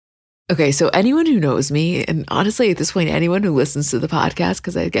Okay, so anyone who knows me, and honestly, at this point, anyone who listens to the podcast,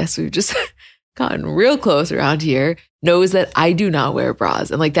 because I guess we've just gotten real close around here, knows that I do not wear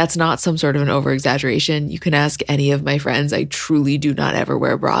bras. And like, that's not some sort of an over exaggeration. You can ask any of my friends. I truly do not ever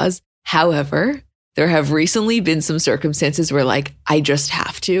wear bras. However, there have recently been some circumstances where like, I just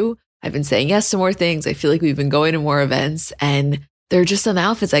have to. I've been saying yes to more things. I feel like we've been going to more events and there are just some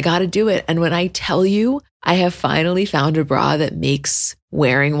outfits. I got to do it. And when I tell you, I have finally found a bra that makes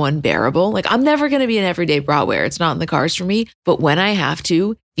wearing one bearable. Like I'm never going to be an everyday bra wearer. It's not in the cards for me. But when I have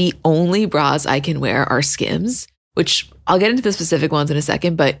to, the only bras I can wear are Skims, which I'll get into the specific ones in a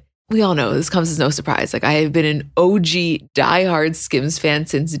second, but we all know this comes as no surprise. Like I have been an OG diehard Skims fan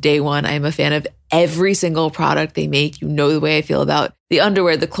since day one. I am a fan of every single product they make. You know the way I feel about the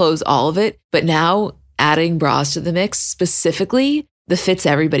underwear, the clothes, all of it. But now adding bras to the mix, specifically the Fits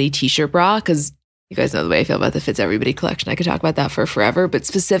Everybody t-shirt bra, because you guys know the way I feel about the Fits Everybody collection. I could talk about that for forever, but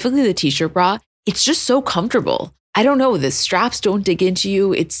specifically the t-shirt bra, it's just so comfortable. I don't know, the straps don't dig into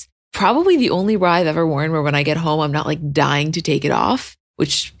you. It's probably the only bra I've ever worn where when I get home, I'm not like dying to take it off,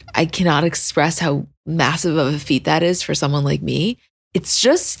 which I cannot express how massive of a feat that is for someone like me. It's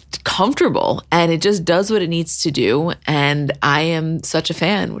just comfortable and it just does what it needs to do. And I am such a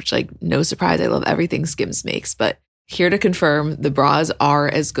fan, which like no surprise, I love everything Skims makes, but here to confirm the bras are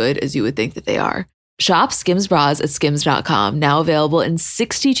as good as you would think that they are. Shop Skims bras at skims.com, now available in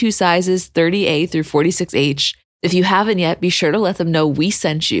 62 sizes, 30A through 46H. If you haven't yet, be sure to let them know we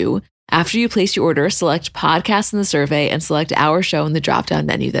sent you. After you place your order, select podcast in the survey and select our show in the drop-down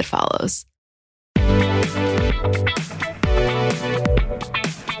menu that follows.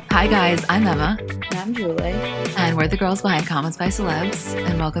 Hi guys, I'm Emma. And I'm Julie. And we're the girls behind Comments by Celebs.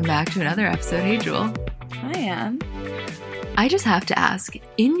 And welcome back to another episode. Hey, Jewel. I am. I just have to ask,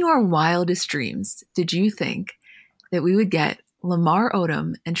 in your wildest dreams, did you think that we would get Lamar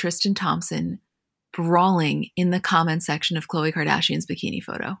Odom and Tristan Thompson brawling in the comment section of Khloe Kardashian's bikini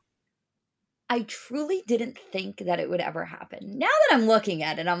photo? I truly didn't think that it would ever happen. Now that I'm looking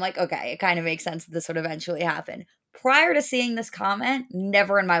at it, I'm like, okay, it kind of makes sense that this would eventually happen. Prior to seeing this comment,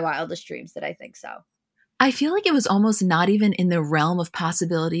 never in my wildest dreams did I think so. I feel like it was almost not even in the realm of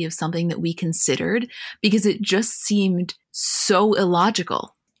possibility of something that we considered because it just seemed so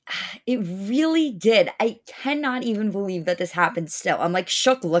illogical. It really did. I cannot even believe that this happened still. I'm like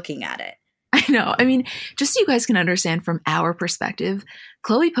shook looking at it. I know. I mean, just so you guys can understand from our perspective,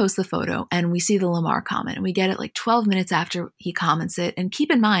 Khloe posts the photo and we see the Lamar comment and we get it like 12 minutes after he comments it. And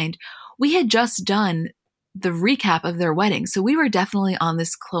keep in mind, we had just done the recap of their wedding. So we were definitely on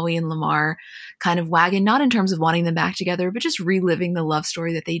this Khloe and Lamar kind of wagon, not in terms of wanting them back together, but just reliving the love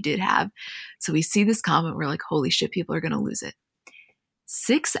story that they did have. So we see this comment, we're like, holy shit, people are going to lose it.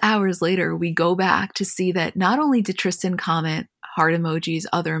 6 hours later, we go back to see that not only did Tristan comment heart emojis,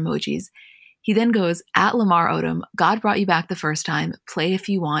 other emojis, he then goes, at Lamar Odom, God brought you back the first time, play if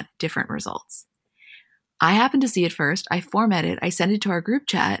you want, different results. I happened to see it first, I format it, I send it to our group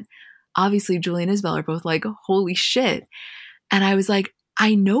chat. Obviously, Julie and Isabel are both like, holy shit. And I was like,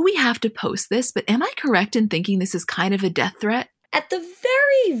 I know we have to post this, but am I correct in thinking this is kind of a death threat? At the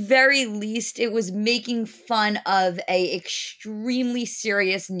very, very least, it was making fun of a extremely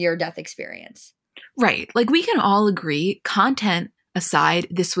serious near-death experience. Right. Like we can all agree, content aside,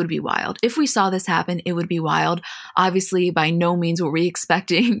 this would be wild. If we saw this happen, it would be wild. Obviously, by no means were we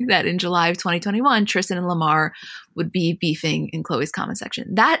expecting that in July of 2021, Tristan and Lamar would be beefing in Khloe's comment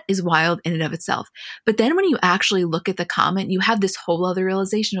section. That is wild in and of itself. But then when you actually look at the comment, you have this whole other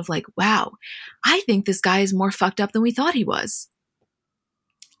realization of like, wow, I think this guy is more fucked up than we thought he was.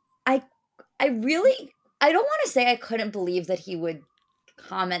 I don't want to say I couldn't believe that he would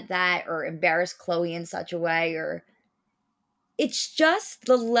comment that or embarrass Khloe in such a way, or it's just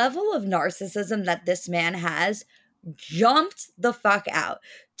the level of narcissism that this man has jumped the fuck out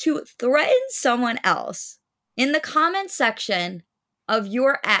to threaten someone else in the comment section of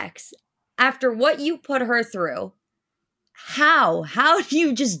your ex after what you put her through. How do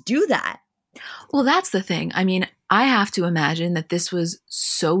you just do that? Well, that's the thing. I mean, I have to imagine that this was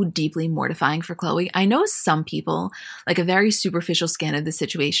so deeply mortifying for Khloe. I know some people, like a very superficial scan of the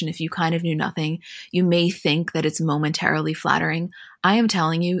situation, if you kind of knew nothing, you may think that it's momentarily flattering. I am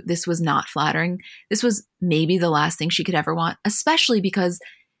telling you, this was not flattering. This was maybe the last thing she could ever want, especially because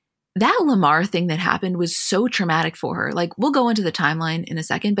that Lamar thing that happened was so traumatic for her. Like, we'll go into the timeline in a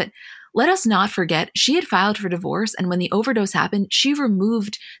second, but let us not forget she had filed for divorce. And when the overdose happened, she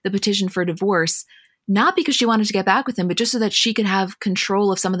removed the petition for divorce, not because she wanted to get back with him, but just so that she could have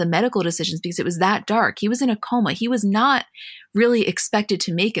control of some of the medical decisions because it was that dark. He was in a coma. He was not really expected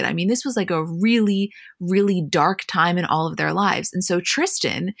to make it. I mean, this was like a really, really dark time in all of their lives. And so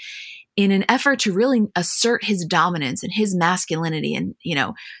Tristan in an effort to really assert his dominance and his masculinity and,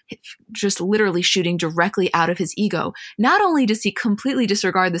 just literally shooting directly out of his ego. Not only does he completely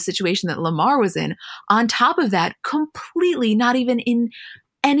disregard the situation that Lamar was in, on top of that, completely not even in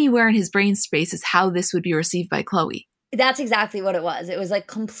anywhere in his brain space is how this would be received by Khloe. That's exactly what it was. It was like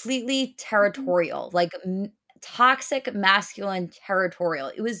completely territorial, like toxic, masculine, territorial.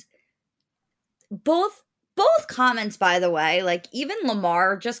 It was both comments, by the way, like even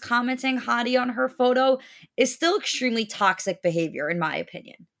Lamar just commenting hottie on her photo is still extremely toxic behavior, in my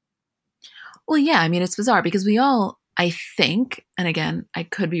opinion. Well, yeah, I mean, it's bizarre because we all, I think, and again, I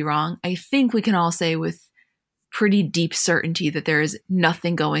could be wrong, I think we can all say with pretty deep certainty that there is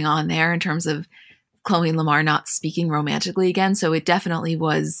nothing going on there in terms of Khloe and Lamar not speaking romantically again. So it definitely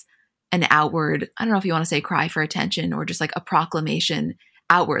was an outward, I don't know if you want to say cry for attention or just like a proclamation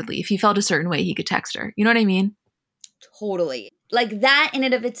outwardly. If he felt a certain way, he could text her. You know what I mean? Totally. Like that in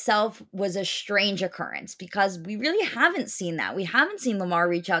and of itself was a strange occurrence because we really haven't seen that. We haven't seen Lamar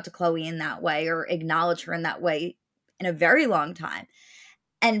reach out to Khloe in that way or acknowledge her in that way in a very long time.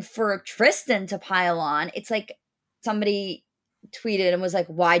 And for Tristan to pile on, it's like somebody tweeted and was like,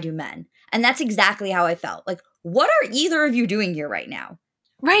 why do men? And that's exactly how I felt. Like, what are either of you doing here right now?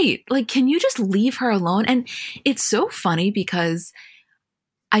 Right. Like, can you just leave her alone? And it's so funny because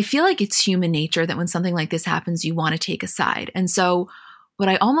I feel like it's human nature that when something like this happens, you want to take a side. And so what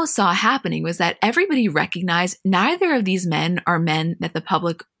I almost saw happening was that everybody recognized neither of these men are men that the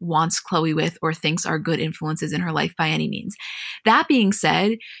public wants Khloe with or thinks are good influences in her life by any means. That being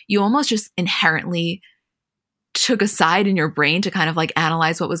said, you almost just inherently took a side in your brain to kind of like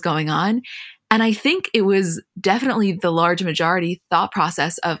analyze what was going on. And I think it was definitely the large majority thought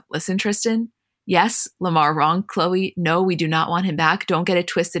process of, listen, Tristan, yes, Lamar wrong. Khloe, no, we do not want him back. Don't get it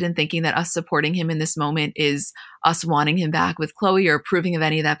twisted in thinking that us supporting him in this moment is us wanting him back with Khloe or approving of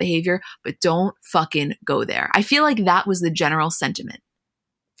any of that behavior, but don't fucking go there. I feel like that was the general sentiment.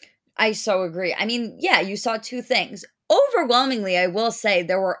 I so agree. I mean, yeah, you saw two things. Overwhelmingly, I will say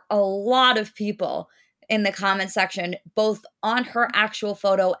there were a lot of people in the comment section, both on her actual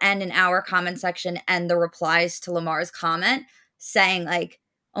photo and in our comment section and the replies to Lamar's comment saying like,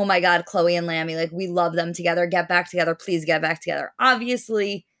 oh my God, Khloe and Lamy, like we love them together. Get back together. Please get back together.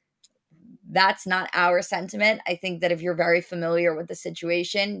 Obviously, that's not our sentiment. I think that if you're very familiar with the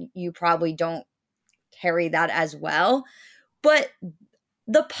situation, you probably don't carry that as well. But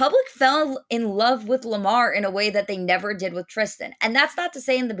the public fell in love with Lamar in a way that they never did with Tristan. And that's not to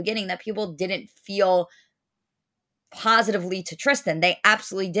say in the beginning that people didn't feel positively to Tristan. They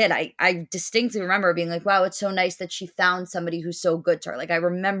absolutely did. I distinctly remember being like, wow, it's so nice that she found somebody who's so good to her. Like, I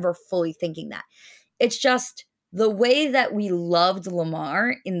remember fully thinking that. It's just the way that we loved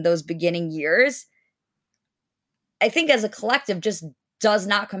Lamar in those beginning years, I think as a collective just does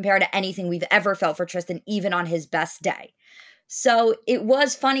not compare to anything we've ever felt for Tristan, even on his best day. So it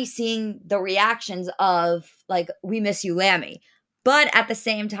was funny seeing the reactions of like, we miss you, Lamy. But at the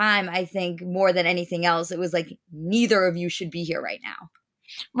same time, I think more than anything else, it was like, neither of you should be here right now.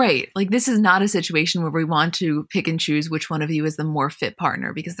 Right. Like this is not a situation where we want to pick and choose which one of you is the more fit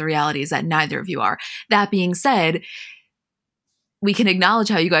partner, because the reality is that neither of you are. That being said, we can acknowledge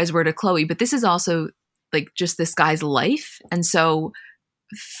how you guys were to Khloe, but this is also like just this guy's life. And so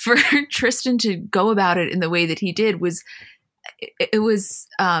for Tristan to go about it in the way that he did was, it was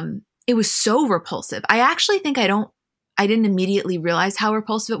so repulsive. I actually think I didn't immediately realize how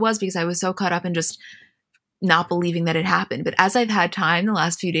repulsive it was because I was so caught up in just not believing that it happened. But as I've had time the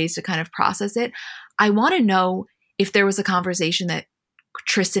last few days to kind of process it, I want to know if there was a conversation that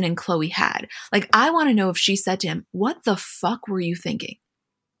Tristan and Khloe had. Like, I want to know if she said to him, what the fuck were you thinking?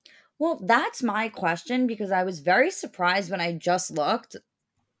 Well, that's my question because I was very surprised when I just looked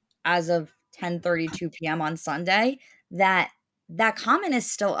as of 10:32 p.m. on Sunday that comment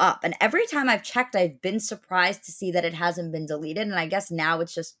is still up. And every time I've checked, I've been surprised to see that it hasn't been deleted. And I guess now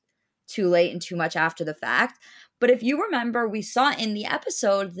it's just too late and too much after the fact. But if you remember, we saw in the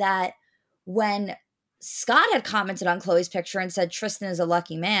episode that when Scott had commented on Khloe's picture and said, Tristan is a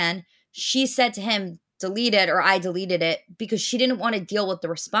lucky man, she said to him, delete it, or I deleted it, because she didn't want to deal with the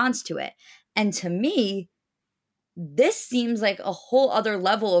response to it. And to me, this seems like a whole other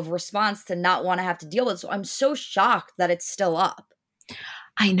level of response to not want to have to deal with. So I'm so shocked that it's still up.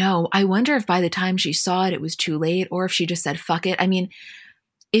 I know. I wonder if by the time she saw it, it was too late, or if she just said, fuck it. I mean,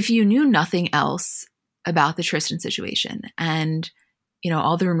 if you knew nothing else about the Tristan situation and,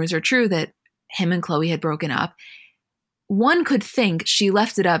 all the rumors are true that him and Khloe had broken up, one could think she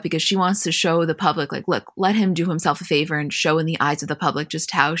left it up because she wants to show the public, like, look, let him do himself a favor and show in the eyes of the public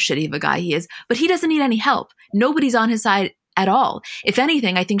just how shitty of a guy he is. But he doesn't need any help. Nobody's on his side at all. If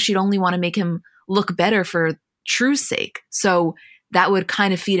anything, I think she'd only want to make him look better for truth's sake. So that would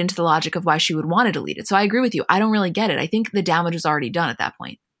kind of feed into the logic of why she would want to delete it. So I agree with you. I don't really get it. I think the damage was already done at that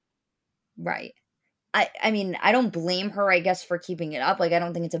point. Right. I mean, I don't blame her, I guess, for keeping it up. Like, I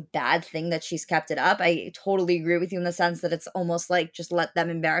don't think it's a bad thing that she's kept it up. I totally agree with you in the sense that it's almost like just let them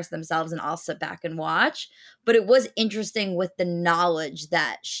embarrass themselves and I'll sit back and watch. But it was interesting with the knowledge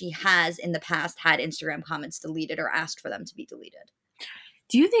that she has in the past had Instagram comments deleted or asked for them to be deleted.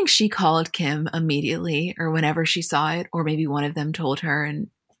 Do you think she called Kim immediately or whenever she saw it, or maybe one of them told her and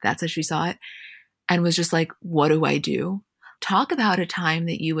that's how she saw it, and was just like, what do I do? Talk about a time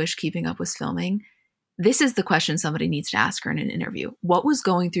that you wish Keeping Up was filming. This is the question somebody needs to ask her in an interview. What was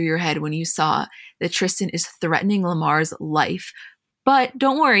going through your head when you saw that Tristan is threatening Lamar's life? But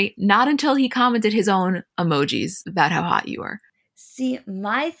don't worry, not until he commented his own emojis about how hot you are. See,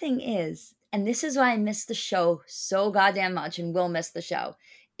 my thing is, and this is why I miss the show so goddamn much and will miss the show,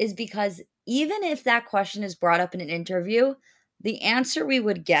 is because even if that question is brought up in an interview, the answer we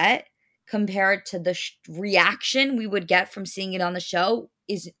would get compared to the reaction we would get from seeing it on the show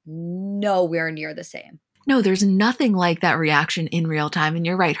is nowhere near the same. No, there's nothing like that reaction in real time. And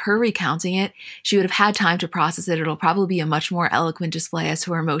you're right, her recounting it, she would have had time to process it. It'll probably be a much more eloquent display as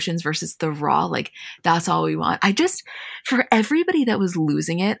to her emotions versus the raw, like, that's all we want. For everybody that was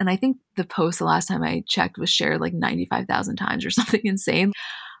losing it, and I think the post the last time I checked was shared like 95,000 times or something insane.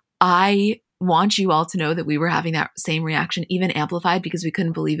 I want you all to know that we were having that same reaction, even amplified, because we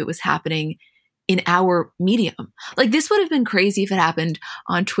couldn't believe it was happening in our medium. Like, this would have been crazy if it happened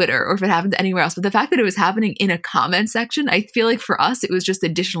on Twitter or if it happened anywhere else. But the fact that it was happening in a comment section, I feel like for us, it was just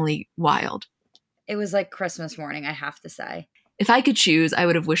additionally wild. It was like Christmas morning, I have to say. If I could choose, I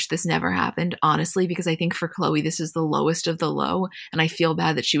would have wished this never happened, honestly, because I think for Khloe, this is the lowest of the low. And I feel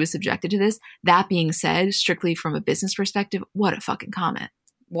bad that she was subjected to this. That being said, strictly from a business perspective, what a fucking comment.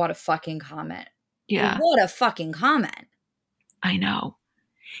 What a fucking comment. Yeah. What a fucking comment. I know.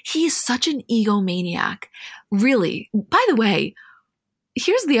 He is such an egomaniac. Really. By the way,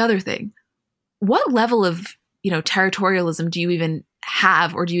 here's the other thing. What level of, territorialism do you even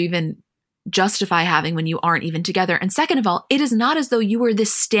have, or do you even justify having when you aren't even together? And second of all, it is not as though you were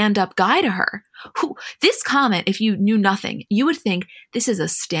this stand-up guy to her. This comment, if you knew nothing, you would think this is a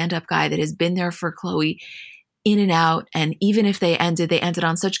stand-up guy that has been there for Khloe in and out, and even if they ended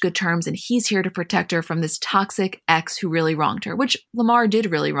on such good terms, and he's here to protect her from this toxic ex who really wronged her, which Lamar did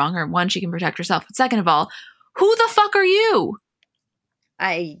really wrong her. One, she can protect herself, but second of all, who the fuck are you?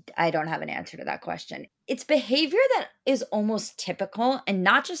 I don't have an answer to that question. It's behavior that is almost typical, and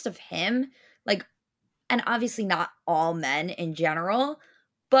not just of him, and obviously not all men in general,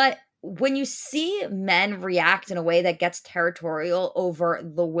 but when you see men react in a way that gets territorial over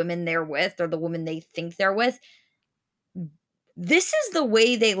the women they're with or the women they think they're with, this is the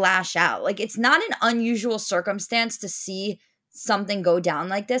way they lash out. Like, it's not an unusual circumstance to see something go down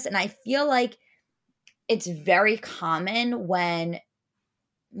like this. And I feel like it's very common when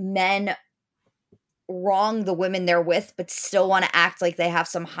men wrong the women they're with, but still want to act like they have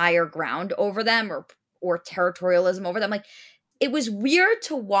some higher ground over them or territorialism over them. Like, it was weird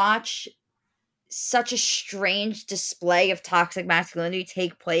to watch such a strange display of toxic masculinity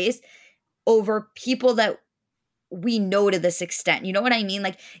take place over people that we know to this extent. You know what I mean?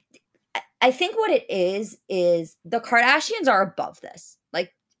 Like, I think what it is the Kardashians are above this.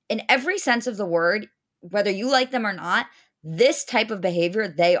 Like, in every sense of the word, whether you like them or not, this type of behavior,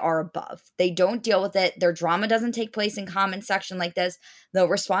 they are above. They don't deal with it. Their drama doesn't take place in comment section like this. They'll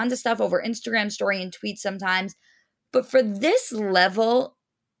respond to stuff over Instagram story and tweets sometimes. But for this level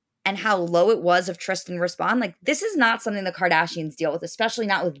and how low it was of Tristan respond, like, this is not something the Kardashians deal with, especially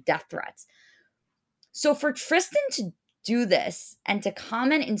not with death threats. So for Tristan to do this and to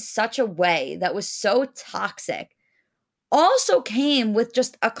comment in such a way that was so toxic also came with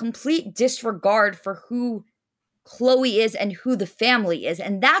just a complete disregard for who Khloe is and who the family is.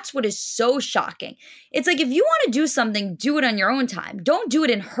 And that's what is so shocking. It's like, if you want to do something, do it on your own time. Don't do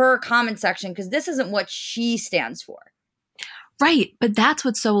it in her comment section, because this isn't what she stands for. Right. But that's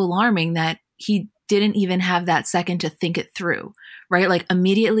what's so alarming, that he didn't even have that second to think it through, right? Like,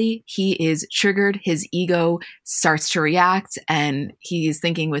 immediately he is triggered. His ego starts to react, and he's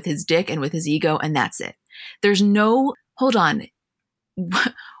thinking with his dick and with his ego, and that's it. There's no, hold on.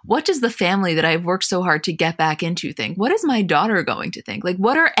 What does the family that I've worked so hard to get back into think? What is my daughter going to think? Like,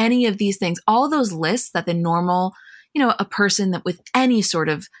 what are any of these things? All those lists that the normal, a person that with any sort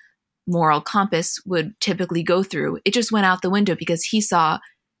of moral compass would typically go through, it just went out the window because he saw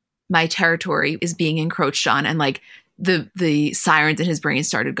my territory is being encroached on, and like the sirens in his brain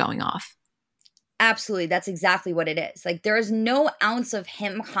started going off. Absolutely. That's exactly what it is. Like, there is no ounce of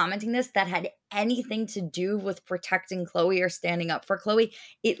him commenting this that had anything to do with protecting Khloe or standing up for Khloe.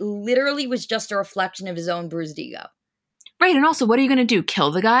 It literally was just a reflection of his own bruised ego. Right. And also, what are you going to do? Kill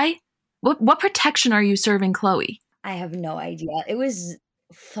the guy? What protection are you serving Khloe? I have no idea. It was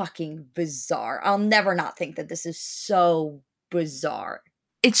fucking bizarre. I'll never not think that this is so bizarre.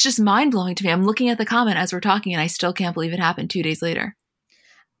 It's just mind-blowing to me. I'm looking at the comment as we're talking, and I still can't believe it happened 2 days later.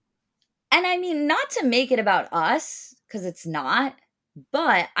 And I mean, not to make it about us, because it's not,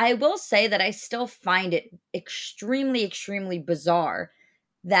 but I will say that I still find it extremely, extremely bizarre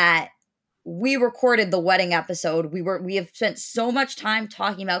that we recorded the wedding episode. We have spent so much time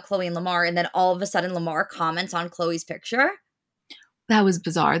talking about Khloe and Lamar, and then all of a sudden Lamar comments on Khloe's picture. That was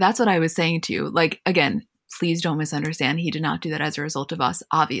bizarre. That's what I was saying to you. Like, again, please don't misunderstand. He did not do that as a result of us,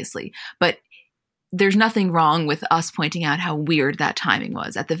 obviously. But there's nothing wrong with us pointing out how weird that timing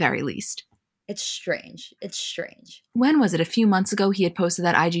was, at the very least. It's strange. It's strange. When was it? A few months ago, he had posted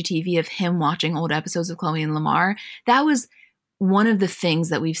that IGTV of him watching old episodes of Khloe and Lamar. That was one of the things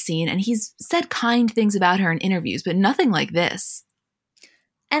that we've seen. And he's said kind things about her in interviews, but nothing like this.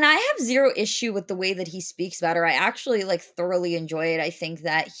 And I have zero issue with the way that he speaks about her. I actually thoroughly enjoy it. I think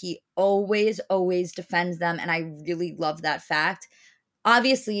that he always, always defends them. And I really love that fact.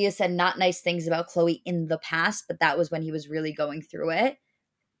 Obviously, he has said not nice things about Khloe in the past, but that was when he was really going through it.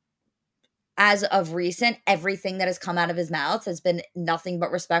 As of recent, everything that has come out of his mouth has been nothing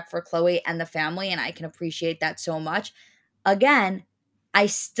but respect for Khloe and the family. And I can appreciate that so much. Again, I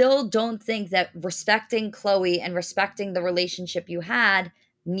still don't think that respecting Khloe and respecting the relationship you had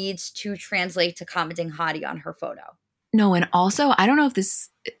needs to translate to commenting hottie on her photo. No, and also, I don't know if this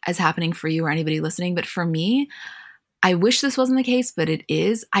is happening for you or anybody listening, but for me, I wish this wasn't the case, but it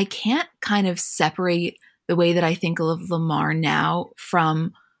is. I can't kind of separate the way that I think of Lamar now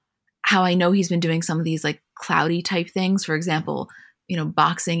from how I know he's been doing some of these cloudy type things. For example,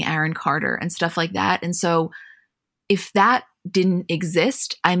 boxing Aaron Carter and stuff like that. And so if that didn't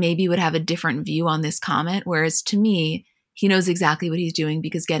exist, I maybe would have a different view on this comment. Whereas to me, he knows exactly what he's doing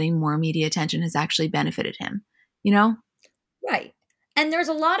because getting more media attention has actually benefited him, Right. And there's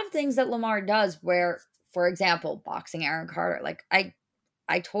a lot of things that Lamar does where, for example, boxing Aaron Carter,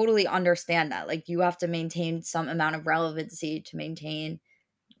 I totally understand that. You have to maintain some amount of relevancy to maintain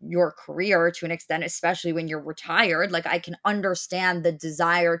your career to an extent, especially when you're retired. I can understand the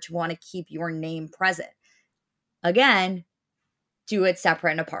desire to want to keep your name present. Again, do it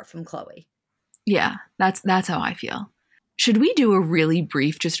separate and apart from Khloe. Yeah, that's how I feel. Should we do a really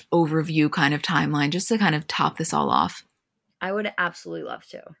brief, just overview kind of timeline just to kind of top this all off? I would absolutely love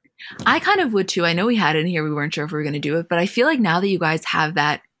to. I kind of would too. I know we had it in here. We weren't sure if we were going to do it, but I feel like now that you guys have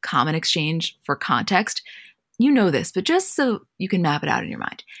that comment exchange for context, you know this, but just so you can map it out in your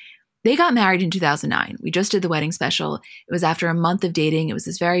mind. They got married in 2009. We just did the wedding special. It was after a month of dating. It was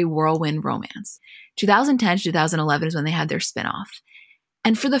this very whirlwind romance. 2010 to 2011 is when they had their spinoff.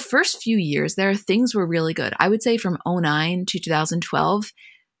 And for the first few years there, things were really good. I would say from 2009 to 2012,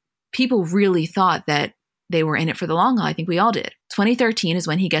 people really thought that they were in it for the long haul. I think we all did. 2013 is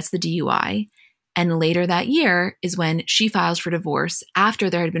when he gets the DUI. And later that year is when she files for divorce after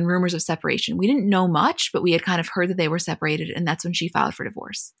there had been rumors of separation. We didn't know much, but we had kind of heard that they were separated, and that's when she filed for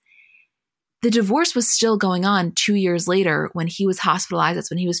divorce. The divorce was still going on 2 years later when he was hospitalized. That's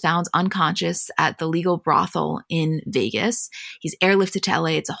when he was found unconscious at the legal brothel in Vegas. He's airlifted to LA.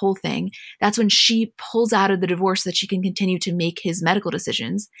 It's a whole thing. That's when she pulls out of the divorce so that she can continue to make his medical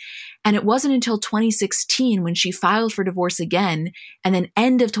decisions. And it wasn't until 2016 when she filed for divorce again, and then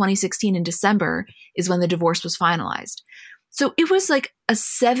end of 2016 in December is when the divorce was finalized. So it was like a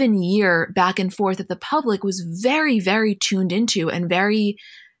 7-year back and forth that the public was very, very tuned into and very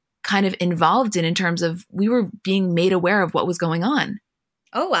kind of involved in terms of we were being made aware of what was going on.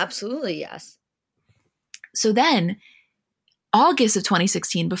 Oh, absolutely. Yes. So then August of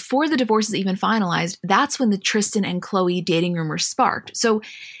 2016, before the divorce is even finalized, that's when the Tristan and Khloe dating rumors sparked. So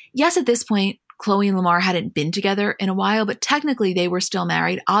yes, at this point, Khloe and Lamar hadn't been together in a while, but technically they were still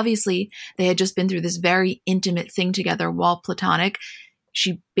married. Obviously, they had just been through this very intimate thing together while platonic.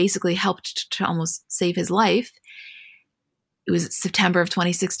 She basically helped to almost save his life. It was September of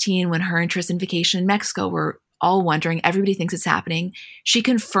 2016 when her and Tristan vacation in Mexico. We're all wondering. Everybody thinks it's happening. She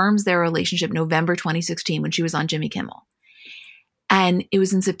confirms their relationship November 2016 when she was on Jimmy Kimmel. And it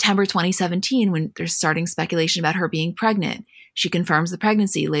was in September 2017 when there's starting speculation about her being pregnant. She confirms the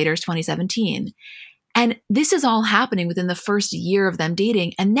pregnancy later, 2017. And this is all happening within the first year of them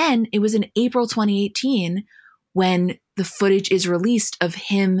dating. And then it was in April 2018 when the footage is released of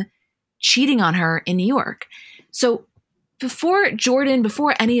him cheating on her in New York. So before Jordan,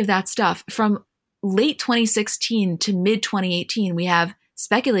 before any of that stuff, from late 2016 to mid 2018, we have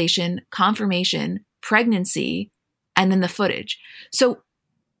speculation, confirmation, pregnancy, and then the footage. So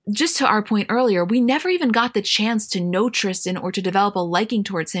just to our point earlier, we never even got the chance to know Tristan or to develop a liking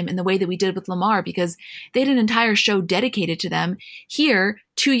towards him in the way that we did with Lamar, because they had an entire show dedicated to them. Here,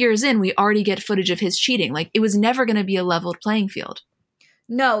 2 years in, we already get footage of his cheating. Like, it was never going to be a leveled playing field.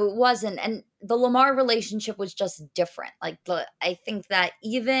 No, it wasn't. And the Lamar relationship was just different. I think that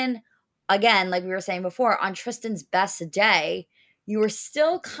even, again, like we were saying before, on Tristan's best day, you were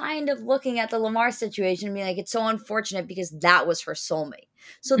still kind of looking at the Lamar situation and being like, it's so unfortunate because that was her soulmate.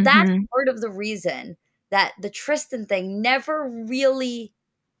 So that's part of the reason that the Tristan thing never really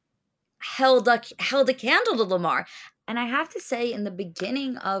held a candle to Lamar. And I have to say, in the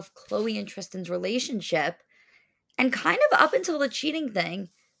beginning of Khloe and Tristan's relationship, and kind of up until the cheating thing,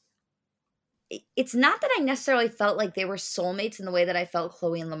 it's not that I necessarily felt like they were soulmates in the way that I felt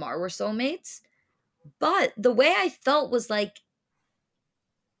Khloe and Lamar were soulmates, but the way I felt was like,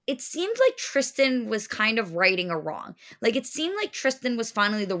 it seemed like Tristan was kind of righting a wrong. Like, it seemed like Tristan was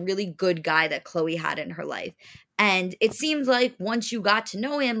finally the really good guy that Khloe had in her life. And it seemed like once you got to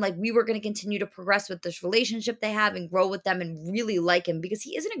know him, like, we were going to continue to progress with this relationship they have and grow with them and really like him, because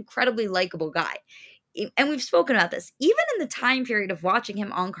he is an incredibly likable guy. And we've spoken about this. Even in the time period of watching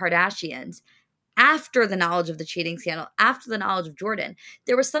him on Kardashians, after the knowledge of the cheating scandal, after the knowledge of Jordan,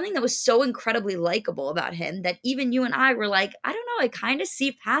 there was something that was so incredibly likable about him that even you and I were like, I don't know, I kind of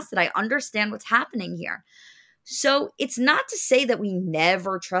see past it. I understand what's happening here. So it's not to say that we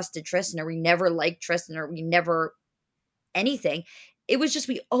never trusted Tristan or we never liked Tristan or we never anything. It was just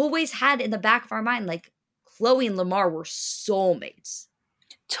we always had in the back of our mind, like, Khloe and Lamar were soulmates.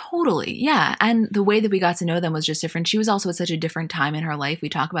 Totally. Yeah. And the way that we got to know them was just different. She was also at such a different time in her life. We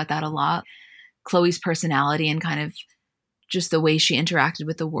talk about that a lot. Khloe's personality and kind of just the way she interacted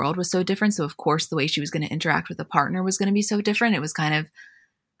with the world was so different. So, of course, the way she was going to interact with a partner was going to be so different. It was kind of,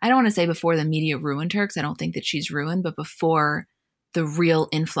 I don't want to say before the media ruined her, because I don't think that she's ruined, but before the real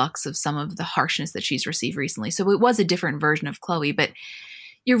influx of some of the harshness that she's received recently. So it was a different version of Khloe. But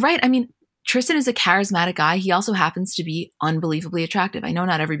you're right. I mean, Tristan is a charismatic guy. He also happens to be unbelievably attractive. I know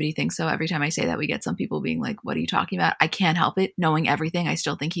not everybody thinks so. Every time I say that, we get some people being like, what are you talking about? I can't help it. Knowing everything, I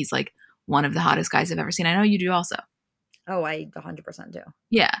still think he's like one of the hottest guys I've ever seen. I know you do also. Oh, I 100% do.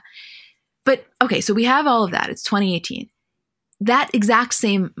 Yeah. But okay, so we have all of that. It's 2018. That exact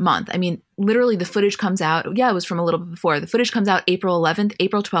same month, I mean, literally the footage comes out. Yeah, it was from a little bit before. The footage comes out April 11th,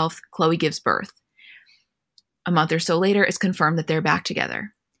 April 12th, Khloe gives birth. A month or so later, it's confirmed that they're back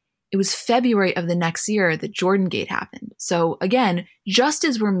together. It was February of the next year that Jordan Gate happened. So again, just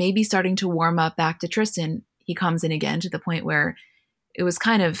as we're maybe starting to warm up back to Tristan, he comes in again to the point where it was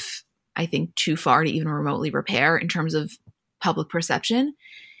kind of, I think, too far to even remotely repair in terms of public perception.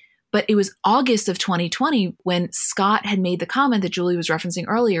 But it was August of 2020 when Scott had made the comment that Julie was referencing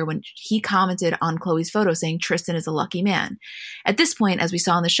earlier, when he commented on Khloe's photo saying Tristan is a lucky man. At this point, as we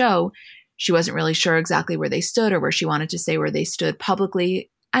saw in the show, she wasn't really sure exactly where they stood or where she wanted to say where they stood publicly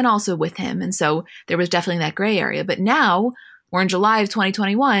and also with him. And so there was definitely that gray area. But now we're in July of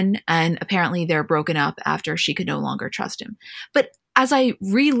 2021, and apparently they're broken up after she could no longer trust him. But as I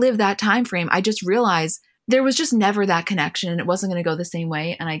relive that time frame, I just realized there was just never that connection, and it wasn't going to go the same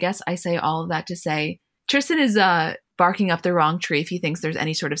way. And I guess I say all of that to say Tristan is barking up the wrong tree if he thinks there's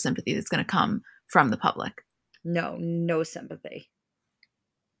any sort of sympathy that's going to come from the public. No sympathy.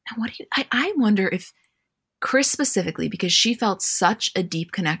 Now, I wonder if Kris specifically, because she felt such a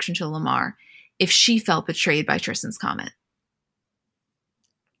deep connection to Lamar, if she felt betrayed by Tristan's comment.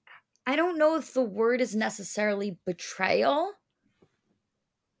 I don't know if the word is necessarily betrayal,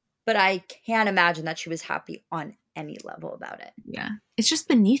 but I can't imagine that she was happy on any level about it. Yeah. It's just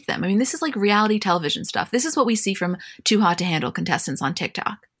beneath them. I mean, this is like reality television stuff. This is what we see from Too Hot to Handle contestants on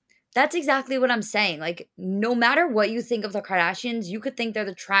TikTok. That's exactly what I'm saying. Like, no matter what you think of the Kardashians, you could think they're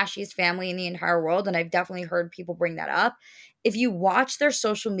the trashiest family in the entire world, and I've definitely heard people bring that up. If you watch their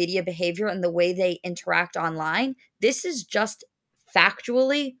social media behavior and the way they interact online, this is just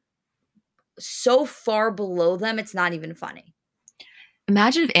factually so far below them, it's not even funny.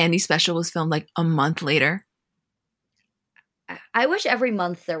 Imagine if Andy's special was filmed like a month later. I wish every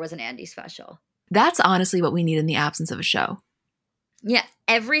month there was an Andy special. That's honestly what we need in the absence of a show. Yeah,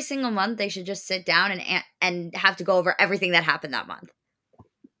 every single month they should just sit down and have to go over everything that happened that month.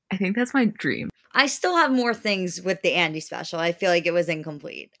 I think that's my dream. I still have more things with the Andy special. I feel like it was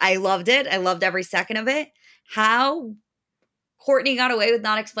incomplete. I loved it. I loved every second of it. How Kourtney got away with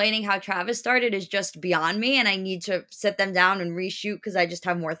not explaining how Travis started is just beyond me, and I need to sit them down and reshoot because I just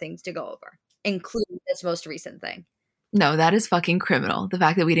have more things to go over, including this most recent thing. No, that is fucking criminal. The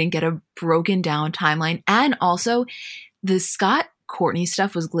fact that we didn't get a broken down timeline. And also, the Scott Courtney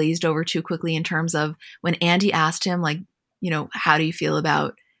stuff was glazed over too quickly in terms of when Andy asked him, like, how do you feel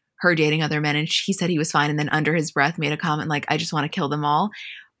about her dating other men? And he said he was fine. And then under his breath made a comment like, I just want to kill them all.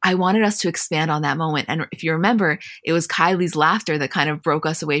 I wanted us to expand on that moment. And if you remember, it was Kylie's laughter that kind of broke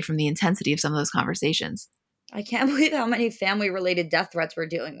us away from the intensity of some of those conversations. I can't believe how many family-related death threats we're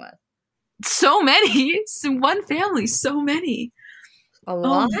dealing with. So many. One family, so many. A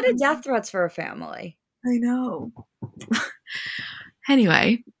lot of death threats for a family. I know.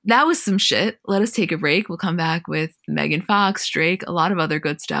 Anyway, that was some shit. Let us take a break. We'll come back with Megan Fox, Drake, a lot of other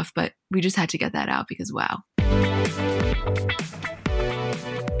good stuff, but we just had to get that out because wow.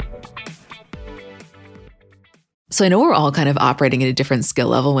 So I know we're all kind of operating at a different skill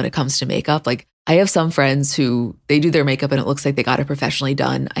level when it comes to makeup. Like I have some friends who they do their makeup and it looks like they got it professionally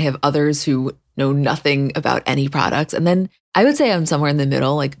done. I have others who know nothing about any products. And then I would say I'm somewhere in the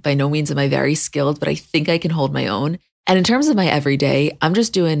middle. Like by no means am I very skilled, but I think I can hold my own. And in terms of my everyday, I'm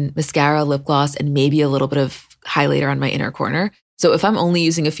just doing mascara, lip gloss, and maybe a little bit of highlighter on my inner corner. So if I'm only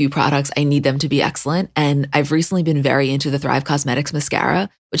using a few products, I need them to be excellent. And I've recently been very into the Thrive Causemetics mascara,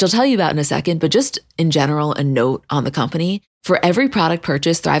 which I'll tell you about in a second, but just in general, a note on the company. For every product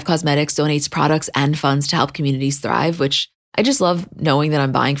purchase, Thrive Causemetics donates products and funds to help communities thrive, which I just love knowing that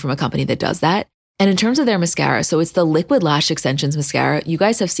I'm buying from a company that does that. And in terms of their mascara, so it's the Liquid Lash Extensions mascara. You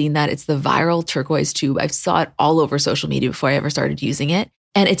guys have seen that. It's the viral turquoise tube. I saw it all over social media before I ever started using it.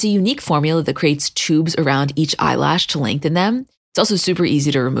 And it's a unique formula that creates tubes around each eyelash to lengthen them. It's also super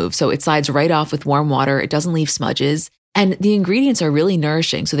easy to remove. So it slides right off with warm water. It doesn't leave smudges. And the ingredients are really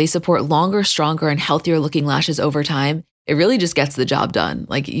nourishing. So they support longer, stronger, and healthier looking lashes over time. It really just gets the job done.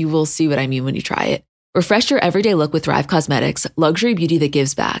 Like you will see what I mean when you try it. Refresh your everyday look with Thrive Causemetics, luxury beauty that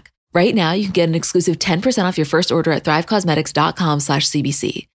gives back. Right now, you can get an exclusive 10% off your first order at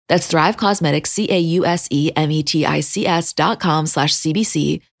thrivecausemetics.com/CBC. That's Thrive Causemetics,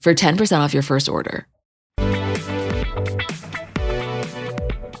 CAUSEMETICS.com/CBC for 10% off your first order.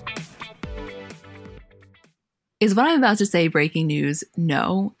 Is what I'm about to say breaking news?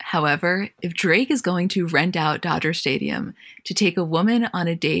 No. However, if Drake is going to rent out Dodger Stadium to take a woman on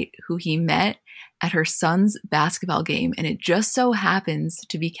a date who he met at her son's basketball game, and it just so happens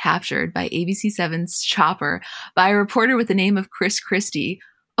to be captured by ABC7's Chopper by a reporter with the name of Chris Christie,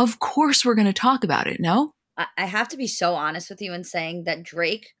 of course we're going to talk about it, no? I have to be so honest with you in saying that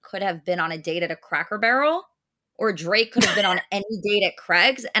Drake could have been on a date at a Cracker Barrel, or Drake could have been on any date at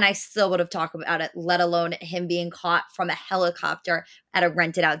Craig's, and I still would have talked about it, let alone him being caught from a helicopter at a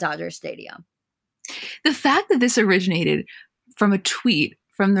rented out Dodger Stadium. The fact that this originated from a tweet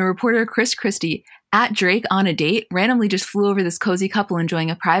from the reporter Chris Christie at Drake on a date randomly just flew over this cozy couple enjoying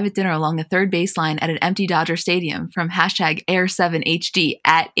a private dinner along the third baseline at an empty Dodger Stadium from hashtag Air7HD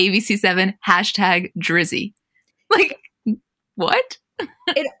at ABC7 hashtag Drizzy. Like, what?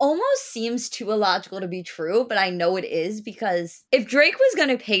 It almost seems too illogical to be true, but I know it is because if Drake was going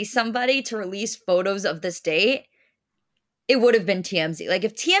to pay somebody to release photos of this date, it would have been TMZ. Like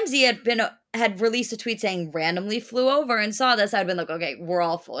if TMZ had released a tweet saying randomly flew over and saw this, I'd been like, okay, we're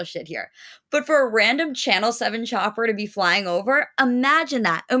all full of shit here. But for a random Channel 7 chopper to be flying over, imagine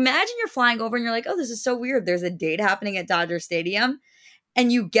that. Imagine you're flying over and you're like, oh, this is so weird. There's a date happening at Dodger Stadium.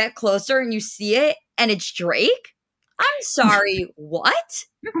 And you get closer and you see it and it's Drake. I'm sorry, what?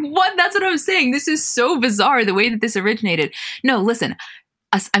 What? That's what I'm saying. This is so bizarre, the way that this originated. No, listen,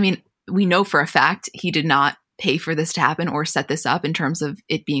 I mean, we know for a fact he did not pay for this to happen or set this up in terms of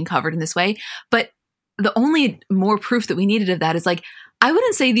it being covered in this way. But the only more proof that we needed of that is like, I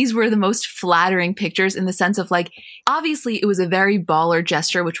wouldn't say these were the most flattering pictures in the sense of like, obviously it was a very baller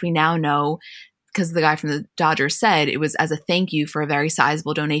gesture, which we now know because the guy from the Dodgers said it was as a thank you for a very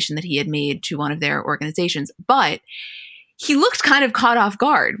sizable donation that he had made to one of their organizations. But he looked kind of caught off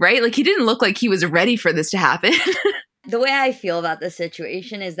guard, right? Like he didn't look like he was ready for this to happen. The way I feel about this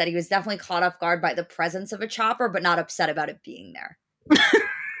situation is that he was definitely caught off guard by the presence of a chopper, but not upset about it being there.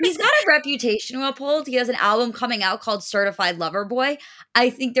 He's got a reputation to uphold. He has an album coming out called Certified Lover Boy. I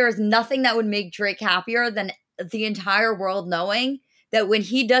think there is nothing that would make Drake happier than the entire world knowing that when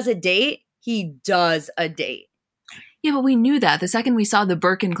he does a date, he does a date. Yeah, but we knew that. The second we saw the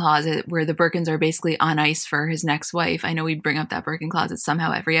Birkin closet, where the Birkins are basically on ice for his next wife, I know we bring up that Birkin closet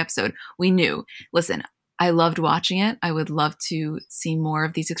somehow every episode. We knew. Listen, I loved watching it. I would love to see more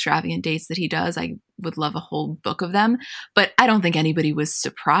of these extravagant dates that he does. I would love a whole book of them. But I don't think anybody was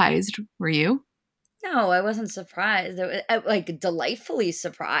surprised. Were you? No, I wasn't surprised. I was, like delightfully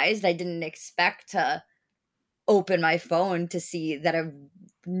surprised. I didn't expect to open my phone to see that a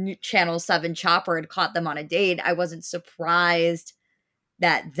Channel 7 chopper had caught them on a date. I wasn't surprised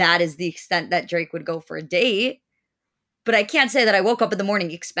that that is the extent that Drake would go for a date. But I can't say that I woke up in the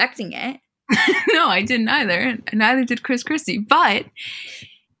morning expecting it. No, I didn't either. And neither did Chris Christie. But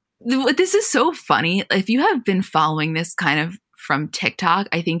this is so funny. If you have been following this kind of from TikTok,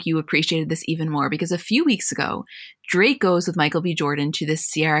 I think you appreciated this even more, because a few weeks ago, Drake goes with Michael B. Jordan to the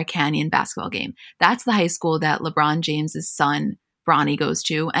Sierra Canyon basketball game. That's the high school that LeBron James's son, Bronny, goes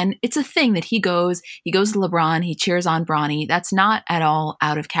to. And it's a thing that he goes to LeBron, he cheers on Bronny. That's not at all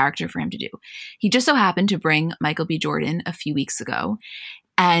out of character for him to do. He just so happened to bring Michael B. Jordan a few weeks ago.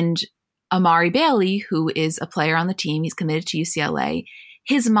 And Amari Bailey, who is a player on the team, he's committed to UCLA,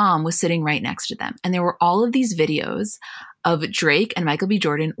 his mom was sitting right next to them. And there were all of these videos of Drake and Michael B.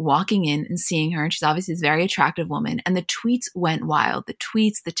 Jordan walking in and seeing her. And she's obviously this very attractive woman. And the tweets went wild. The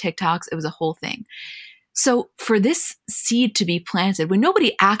tweets, the TikToks, it was a whole thing. So for this seed to be planted, when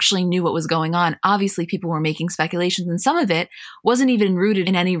nobody actually knew what was going on, obviously people were making speculations, and some of it wasn't even rooted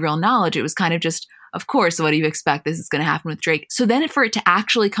in any real knowledge. It was kind of just, of course, what do you expect? This is going to happen with Drake. So then for it to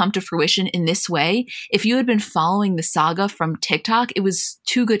actually come to fruition in this way, if you had been following the saga from TikTok, it was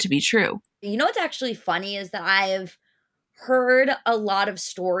too good to be true. You know what's actually funny is that I have heard a lot of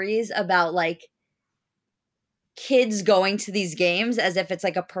stories about like kids going to these games as if it's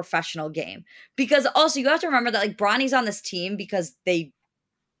like a professional game. Because also you have to remember that like Bronny's on this team because they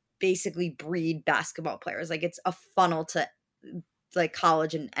basically breed basketball players. Like it's a funnel to like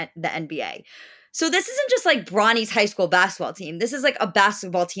college and the NBA. So this isn't just like Bronny's high school basketball team. This is like a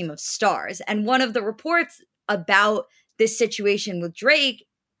basketball team of stars. And one of the reports about this situation with Drake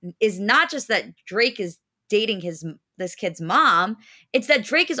is not just that Drake is dating this kid's mom, it's that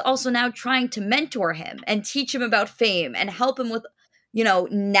Drake is also now trying to mentor him and teach him about fame and help him with, you know,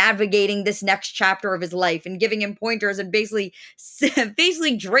 navigating this next chapter of his life and giving him pointers, and basically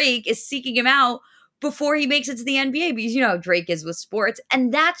Drake is seeking him out before he makes it to the NBA, because you know how Drake is with sports.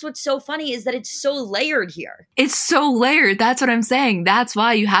 And that's what's so funny, is that it's so layered here. It's so layered. That's what I'm saying. That's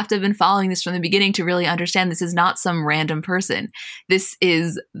why you have to have been following this from the beginning to really understand this is not some random person. This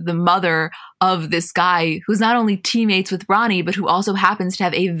is the mother of this guy who's not only teammates with Bronny, but who also happens to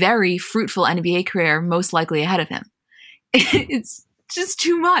have a very fruitful NBA career most likely ahead of him. It's just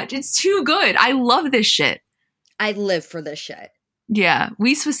too much. It's too good. I love this shit. I live for this shit. Yeah,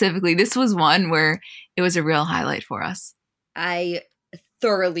 we specifically, this was one where it was a real highlight for us. I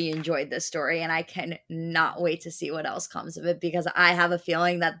thoroughly enjoyed this story, and I cannot wait to see what else comes of it, because I have a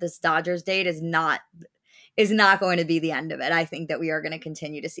feeling that this Dodgers date is not going to be the end of it. I think that we are going to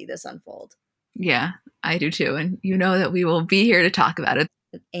continue to see this unfold. Yeah, I do too. And you know that we will be here to talk about it.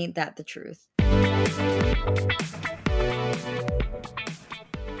 Ain't that the truth?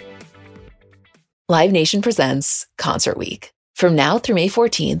 Live Nation presents Concert Week. From now through May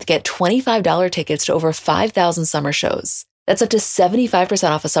 14th, get $25 tickets to over 5,000 summer shows. That's up to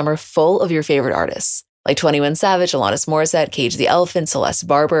 75% off a summer full of your favorite artists, like 21 Savage, Alanis Morissette, Cage the Elephant, Celeste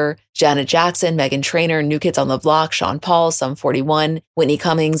Barber, Janet Jackson, Meghan Trainor, New Kids on the Block, Sean Paul, Sum 41, Whitney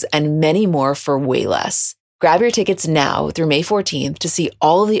Cummings, and many more for way less. Grab your tickets now through May 14th to see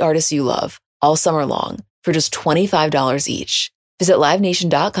all of the artists you love all summer long for just $25 each. Visit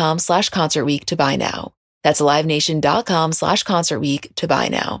livenation.com/Concert Week to buy now. That's livenation.com/Concert Week to buy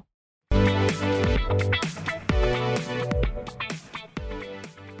now.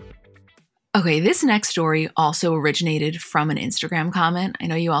 Okay, this next story also originated from an Instagram comment. I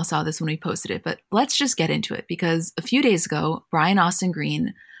know you all saw this when we posted it, but let's just get into it, because a few days ago, Brian Austin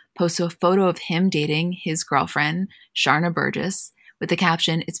Green posted a photo of him dating his girlfriend, Sharna Burgess, with the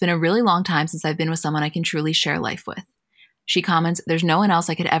caption, "It's been a really long time since I've been with someone I can truly share life with." She comments, "There's no one else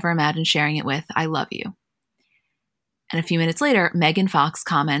I could ever imagine sharing it with. I love you." And a few minutes later, Megan Fox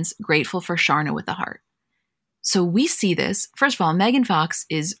comments, "Grateful for Sharna," with a heart. So we see this. First of all, Megan Fox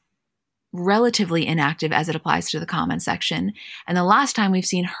is relatively inactive as it applies to the comment section. And the last time we've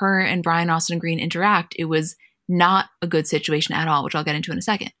seen her and Brian Austin Green interact, it was not a good situation at all, which I'll get into in a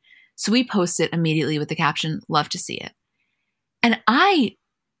second. So we post it immediately with the caption, "Love to see it." And I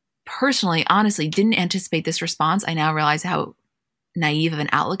personally, honestly, didn't anticipate this response. I now realize how naive of an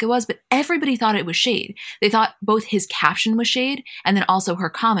outlook it was, but everybody thought it was shade. They thought both his caption was shade and then also her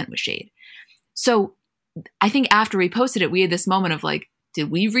comment was shade. So I think after we posted it, we had this moment of like, did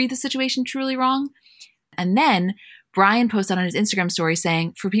we read the situation truly wrong? And then Brian posted on his Instagram story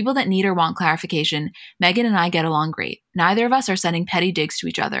saying, "For people that need or want clarification, Megan and I get along great. Neither of us are sending petty digs to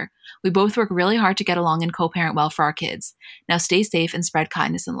each other. We both work really hard to get along and co-parent well for our kids. Now stay safe and spread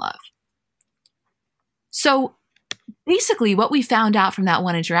kindness and love." So basically what we found out from that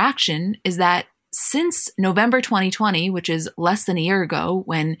one interaction is that since November 2020, which is less than a year ago,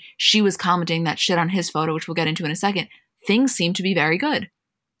 when she was commenting that shit on his photo, which we'll get into in a second, things seem to be very good.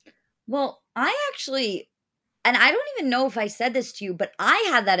 Well, I actually, and I don't even know if I said this to you, but I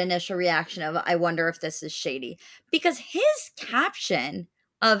had that initial reaction of, I wonder if this is shady. Because his caption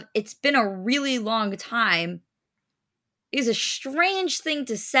of, it's been a really long time, is a strange thing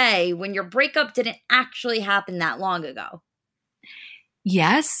to say when your breakup didn't actually happen that long ago.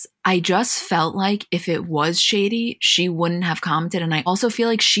 Yes, I just felt like if it was shady, she wouldn't have commented. And I also feel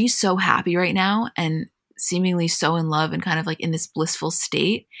like she's so happy right now and seemingly so in love and kind of like in this blissful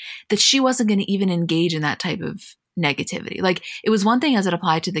state that she wasn't going to even engage in that type of negativity. Like, it was one thing as it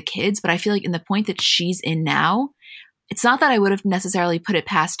applied to the kids, but I feel like in the point that she's in now, it's not that I would have necessarily put it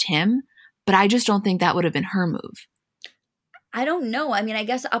past him, but I just don't think that would have been her move. I don't know. I mean, I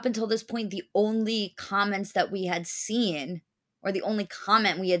guess up until this point, the only comments that we had seen, or the only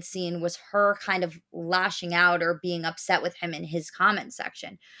comment we had seen, was her kind of lashing out or being upset with him in his comment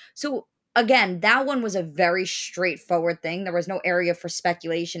section. So again, that one was a very straightforward thing. There was no area for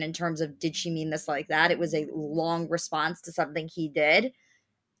speculation in terms of, did she mean this like that? It was a long response to something he did,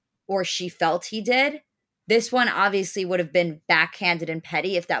 or she felt he did. This one obviously would have been backhanded and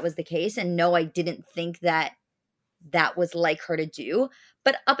petty if that was the case. And no, I didn't think that was like her to do.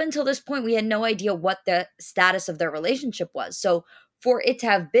 But up until this point, we had no idea what the status of their relationship was. So for it to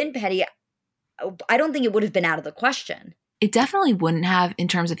have been petty, I don't think it would have been out of the question. It definitely wouldn't have in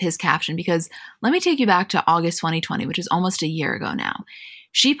terms of his caption, because let me take you back to August 2020, which is almost a year ago now.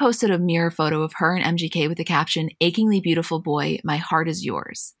 She posted a mirror photo of her and MGK with the caption, "Achingly beautiful boy, my heart is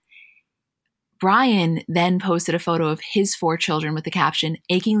yours." Brian then posted a photo of his 4 children with the caption,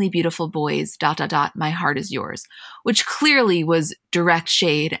 "Achingly beautiful boys, ... my heart is yours," which clearly was direct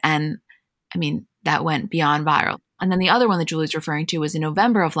shade. And I mean, that went beyond viral. And then the other one that Julie's referring to was in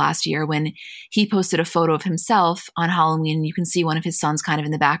November of last year, when he posted a photo of himself on Halloween, and you can see one of his sons kind of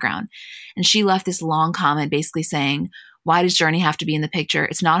in the background. And she left this long comment basically saying, "Why does Journey have to be in the picture?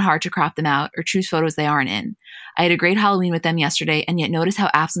 It's not hard to crop them out or choose photos they aren't in. I had a great Halloween with them yesterday, and yet notice how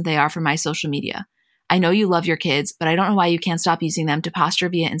absent they are from my social media. I know you love your kids, but I don't know why you can't stop using them to posture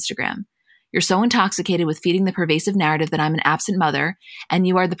via Instagram. You're so intoxicated with feeding the pervasive narrative that I'm an absent mother, and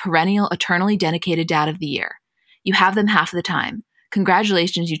you are the perennial, eternally dedicated dad of the year. You have them half of the time.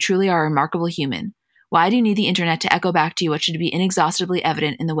 Congratulations, you truly are a remarkable human. Why do you need the internet to echo back to you what should be inexhaustibly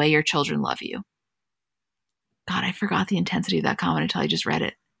evident in the way your children love you?" God, I forgot the intensity of that comment until I just read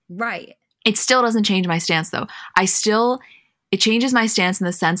it. Right. It still doesn't change my stance, though. It changes my stance in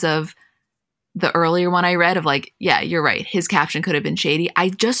the sense of the earlier one I read of like, yeah, you're right, his caption could have been shady. I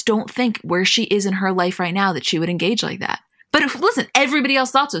just don't think where she is in her life right now that she would engage like that. But listen, everybody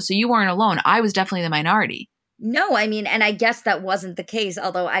else thought so you weren't alone. I was definitely the minority. No, I mean, and I guess that wasn't the case,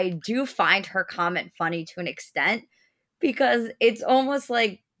 although I do find her comment funny to an extent, because it's almost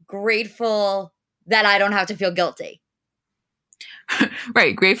like grateful that I don't have to feel guilty.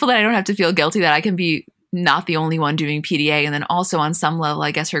 Right. Grateful that I don't have to feel guilty, that I can be not the only one doing PDA. And then also on some level,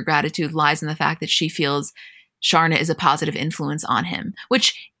 I guess her gratitude lies in the fact that she feels Sharna is a positive influence on him,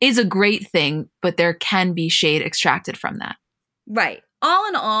 which is a great thing, but there can be shade extracted from that. Right. All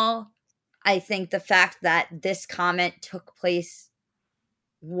in all, I think the fact that this comment took place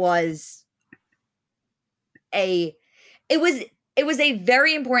was it was a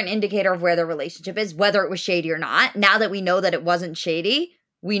very important indicator of where the relationship is, whether it was shady or not. Now that we know that it wasn't shady,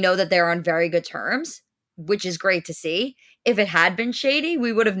 we know that they're on very good terms, which is great to see. If it had been shady,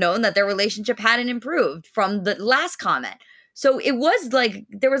 we would have known that their relationship hadn't improved from the last comment. So it was like,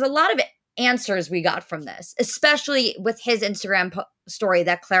 there was a lot of answers we got from this, especially with his Instagram story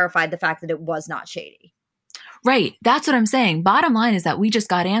that clarified the fact that it was not shady. Right. That's what I'm saying. Bottom line is that we just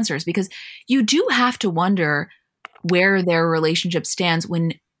got answers, because you do have to wonder where their relationship stands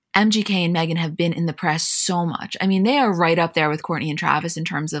when MGK and Megan have been in the press so much. I mean, they are right up there with Kourtney and Travis in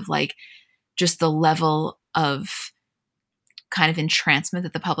terms of like just the level of kind of entrancement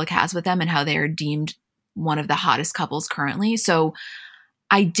that the public has with them and how they are deemed one of the hottest couples currently. So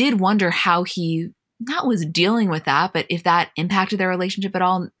I did wonder how he not was dealing with that, but if that impacted their relationship at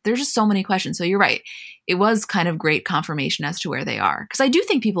all. There's just so many questions. So you're right. It was kind of great confirmation as to where they are, because I do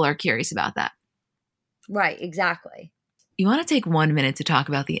think people are curious about that. Right, exactly. You want to take 1 minute to talk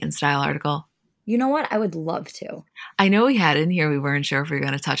about the InStyle article? You know what? I would love to. I know we had it in here. We weren't sure if we were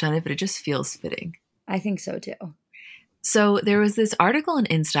going to touch on it, but it just feels fitting. I think so too. So there was this article in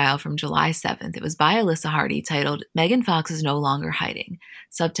InStyle from July 7th. It was by Alyssa Hardy titled, "Megan Fox is no longer hiding."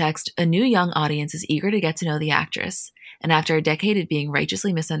 Subtext, a new young audience is eager to get to know the actress. And after a decade of being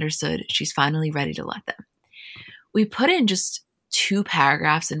righteously misunderstood, she's finally ready to let them. We put in just 2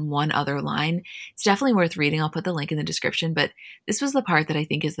 paragraphs and 1 other line. It's definitely worth reading. I'll put the link in the description, but this was the part that I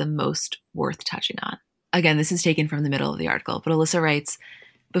think is the most worth touching on. Again, this is taken from the middle of the article, but Alyssa writes,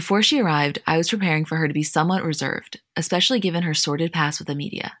 "Before she arrived, I was preparing for her to be somewhat reserved, especially given her sordid past with the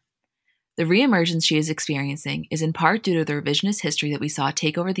media. The reemergence she is experiencing is in part due to the revisionist history that we saw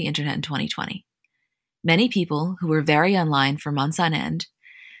take over the internet in 2020. Many people who were very online for months on end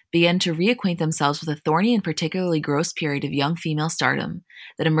began to reacquaint themselves with a thorny and particularly gross period of young female stardom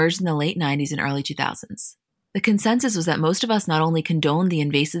that emerged in the late 90s and early 2000s. The consensus was that most of us not only condoned the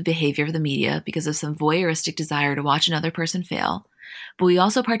invasive behavior of the media because of some voyeuristic desire to watch another person fail, but we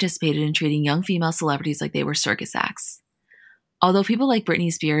also participated in treating young female celebrities like they were circus acts. Although people like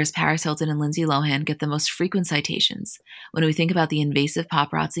Britney Spears, Paris Hilton, and Lindsay Lohan get the most frequent citations when we think about the invasive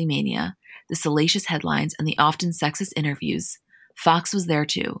paparazzi mania, the salacious headlines, and the often sexist interviews, Fox was there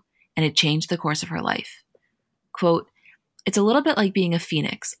too, and it changed the course of her life. Quote, "It's a little bit like being a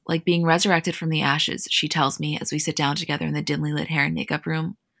phoenix, like being resurrected from the ashes," she tells me as we sit down together in the dimly lit hair and makeup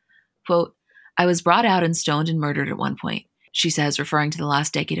room. Quote, "I was brought out and stoned and murdered at one point," she says, referring to the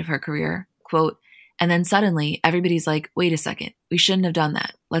last decade of her career. Quote, "And then suddenly everybody's like, wait a second, we shouldn't have done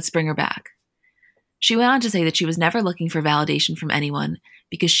that. Let's bring her back." She went on to say that she was never looking for validation from anyone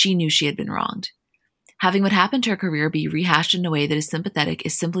because she knew she had been wronged. Having what happened to her career be rehashed in a way that is sympathetic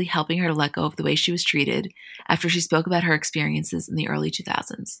is simply helping her to let go of the way she was treated after she spoke about her experiences in the early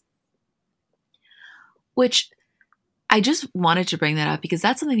 2000s. Which I just wanted to bring that up because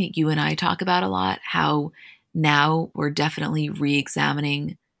that's something that you and I talk about a lot, how now we're definitely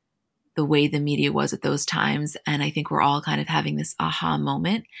re-examining the way the media was at those times. And I think we're all kind of having this aha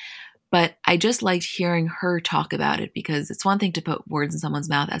moment. But I just liked hearing her talk about it because it's one thing to put words in someone's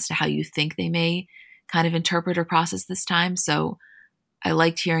mouth as to how you think they may kind of interpret or process this time. So I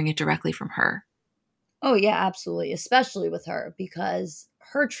liked hearing it directly from her. Oh, yeah, absolutely. Especially with her, because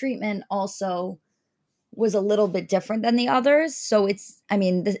her treatment also was a little bit different than the others. So it's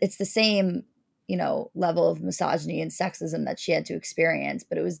the same, level of misogyny and sexism that she had to experience,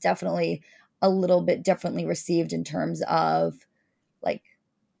 but it was definitely a little bit differently received in terms of like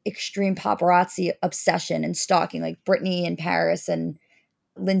extreme paparazzi obsession and stalking. Like Britney and Paris and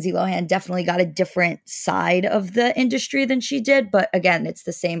Lindsay Lohan definitely got a different side of the industry than she did. But again, it's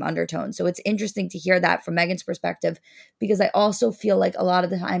the same undertone. So it's interesting to hear that from Meghan's perspective, because I also feel like a lot of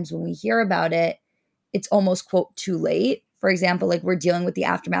the times when we hear about it, it's almost, quote, too late. For example, like we're dealing with the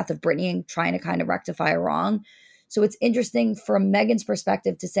aftermath of Britney and trying to kind of rectify a wrong. So it's interesting from Meghan's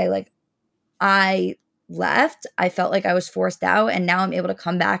perspective to say, like, I left, I felt like I was forced out, and now I'm able to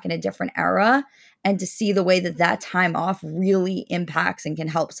come back in a different era, and to see the way that time off really impacts and can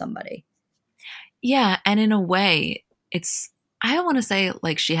help somebody. Yeah. And in a way, I don't want to say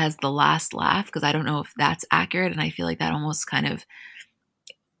like she has the last laugh because I don't know if that's accurate. And I feel like that almost kind of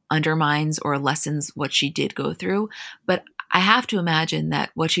undermines or lessens what she did go through. But I have to imagine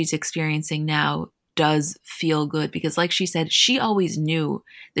that what she's experiencing now does feel good because, like she said, she always knew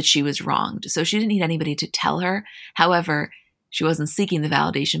that she was wronged. So she didn't need anybody to tell her. However, she wasn't seeking the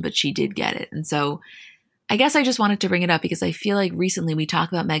validation, but she did get it. And so I guess I just wanted to bring it up because I feel like recently we talk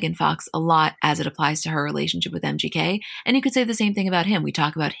about Megan Fox a lot as it applies to her relationship with MGK. And you could say the same thing about him. We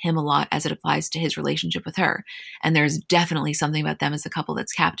talk about him a lot as it applies to his relationship with her. And there's definitely something about them as a couple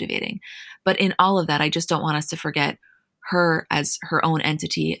that's captivating. But in all of that, I just don't want us to forget her as her own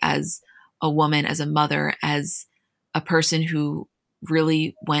entity, as a woman, as a mother, as a person who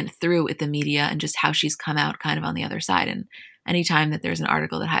really went through with the media and just how she's come out kind of on the other side. And anytime that there's an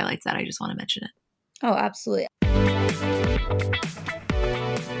article that highlights that, I just want to mention it. Oh, absolutely.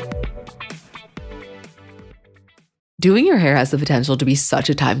 Doing your hair has the potential to be such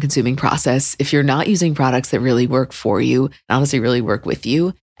a time-consuming process if you're not using products that really work for you and honestly really work with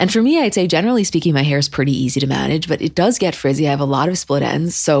you. And for me, I'd say generally speaking, my hair is pretty easy to manage, but it does get frizzy. I have a lot of split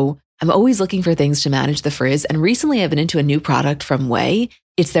ends, so I'm always looking for things to manage the frizz. And recently I've been into a new product from Ouai.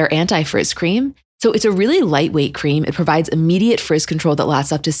 It's their anti-frizz cream. So it's a really lightweight cream. It provides immediate frizz control that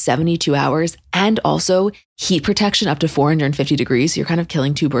lasts up to 72 hours and also heat protection up to 450 degrees. So you're kind of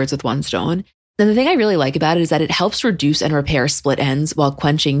killing two birds with one stone. And the thing I really like about it is that it helps reduce and repair split ends while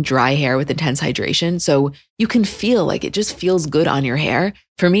quenching dry hair with intense hydration. So you can feel like it just feels good on your hair.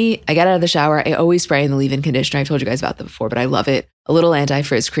 For me, I get out of the shower, I always spray in the leave-in conditioner. I've told you guys about that before, but I love it. A little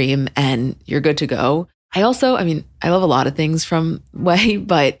anti-frizz cream and you're good to go. I love a lot of things from Ouai,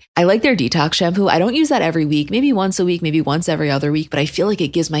 but I like their detox shampoo. I don't use that every week, maybe once a week, maybe once every other week, but I feel like it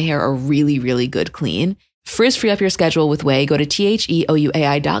gives my hair a really, really good clean. Frizz free up your schedule with Ouai. Go to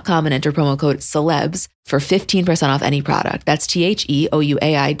THEOUAI.com and enter promo code CELEBS for 15% off any product. That's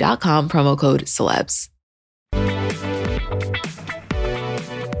THEOUAI.com, promo code CELEBS.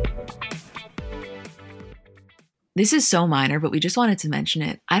 this is so minor, but we just wanted to mention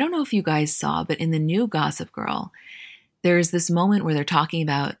it. I don't know if you guys saw, but in the new Gossip Girl, there's this moment where they're talking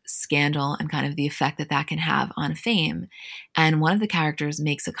about scandal and kind of the effect that that can have on fame. And one of the characters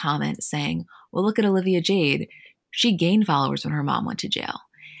makes a comment saying, well, look at Olivia Jade. She gained followers when her mom went to jail.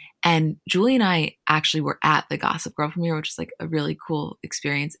 And Julie and I actually were at the Gossip Girl premiere, which is like a really cool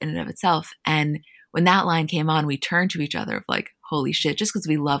experience in and of itself. And when that line came on, we turned to each other of like, holy shit, just because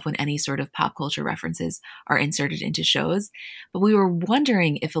we love when any sort of pop culture references are inserted into shows. But we were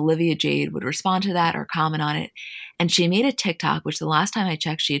wondering if Olivia Jade would respond to that or comment on it. And she made a TikTok, which the last time I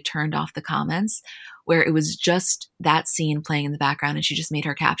checked, she had turned off the comments, where it was just that scene playing in the background. And she just made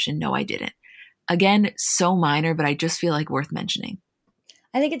her caption, no, I didn't. Again, so minor, but I just feel like worth mentioning.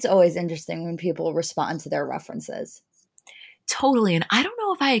 I think it's always interesting when people respond to their references. Totally. And I don't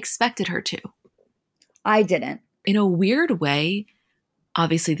know if I expected her to. I didn't. In a weird way,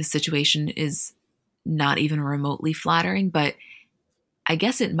 obviously the situation is not even remotely flattering, but I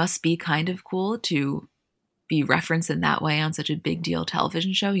guess it must be kind of cool to be referenced in that way on such a big deal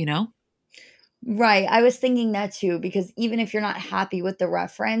television show, you know? Right. I was thinking that too, because even if you're not happy with the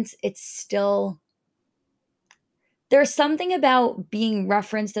reference, it's still, there's something about being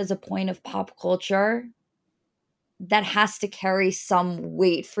referenced as a point of pop culture that has to carry some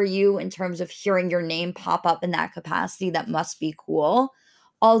weight for you in terms of hearing your name pop up in that capacity. That must be cool.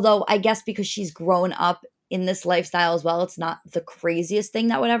 Although I guess because she's grown up in this lifestyle as well, it's not the craziest thing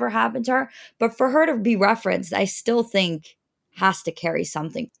that would ever happen to her. But for her to be referenced, I still think has to carry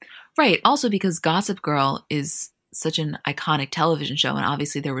something. Right. Also because Gossip Girl is such an iconic television show, and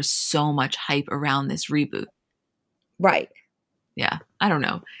obviously there was so much hype around this reboot. Right. Yeah. I don't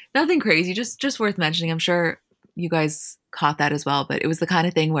know. Nothing crazy, just worth mentioning. I'm sure you guys caught that as well, but it was the kind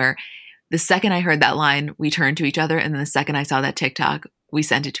of thing where the second I heard that line, we turned to each other, and then the second I saw that TikTok, we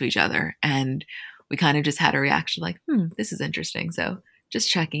sent it to each other, and we kind of just had a reaction like, this is interesting. So just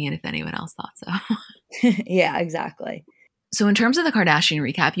checking in if anyone else thought so. Yeah, exactly. So in terms of the Kardashian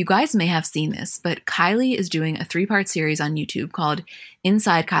recap, you guys may have seen this, but Kylie is doing a 3-part series on YouTube called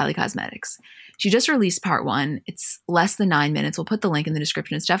Inside Kylie Cosmetics. She just released part 1. It's less than 9 minutes. We'll put the link in the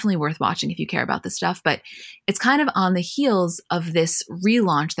description. It's definitely worth watching if you care about this stuff, but it's kind of on the heels of this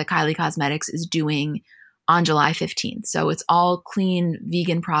relaunch that Kylie Cosmetics is doing on July 15th. So it's all clean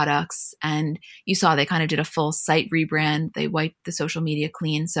vegan products, and you saw they kind of did a full site rebrand. They wiped the social media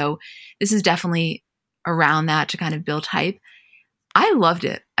clean. So this is definitely around that to kind of build hype. I loved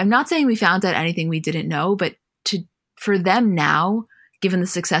it. I'm not saying we found out anything we didn't know, but for them now, given the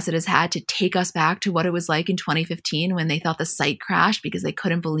success it has had, to take us back to what it was like in 2015 when they thought the site crashed because they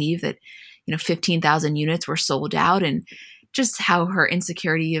couldn't believe that, 15,000 units were sold out, and just how her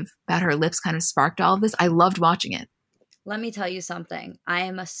insecurity about her lips kind of sparked all of this. I loved watching it. Let me tell you something. I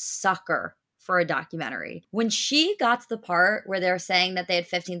am a sucker for a documentary. When she got to the part where they're saying that they had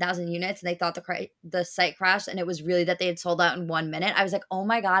 15,000 units and they thought the site crashed and it was really that they had sold out in 1 minute, I was like, oh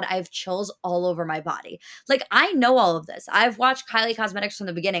my God, I have chills all over my body. Like, I know all of this. I've watched Kylie Cosmetics from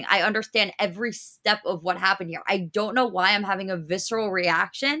the beginning. I understand every step of what happened here. I don't know why I'm having a visceral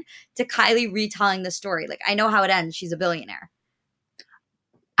reaction to Kylie retelling the story. Like, I know how it ends. She's a billionaire.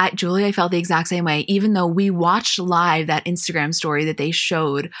 At Julie, I felt the exact same way, even though we watched live that Instagram story that they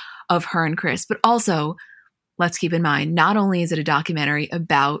showed of her and Kris. But also, let's keep in mind, not only is it a documentary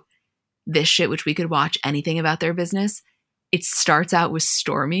about this shit, which we could watch anything about their business, it starts out with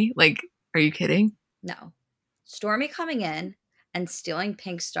Stormi. Like, are you kidding? No. Stormi coming in and stealing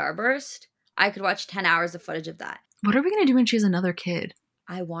pink Starburst, I could watch 10 hours of footage of that. What are we going to do when she has another kid?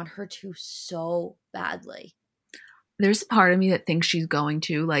 I want her to so badly. There's a part of me that thinks she's going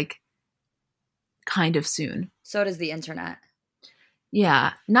to, like, kind of soon. So does the internet.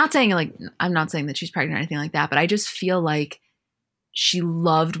 Yeah. I'm not saying that she's pregnant or anything like that, but I just feel like she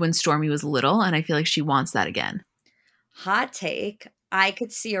loved when Stormi was little, and I feel like she wants that again. Hot take. I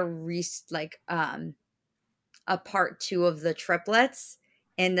could see a part 2 of the triplets,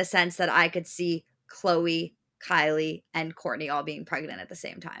 in the sense that I could see Khloe, Kylie, and Kourtney all being pregnant at the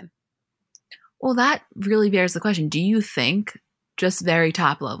same time. Well, that really bears the question. Do you think, just very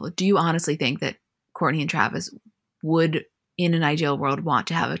top level, do you honestly think that Kourtney and Travis would, in an ideal world, want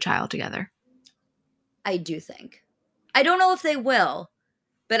to have a child together? I do think. I don't know if they will,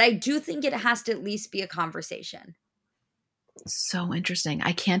 but I do think it has to at least be a conversation. So interesting.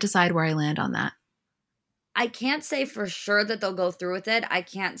 I can't decide where I land on that. I can't say for sure that they'll go through with it. I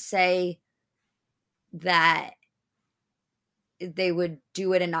can't say that they would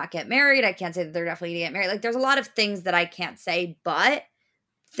do it and not get married. I can't say that they're definitely going to get married. Like, there's a lot of things that I can't say, but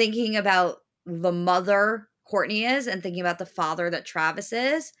thinking about the mother Kourtney is and thinking about the father that Travis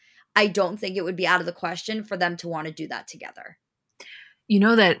is, I don't think it would be out of the question for them to want to do that together. You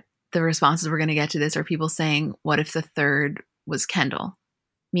know that the responses we're going to get to this are people saying, what if the third was Kendall?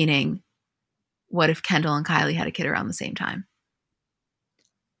 Meaning, what if Kendall and Kylie had a kid around the same time?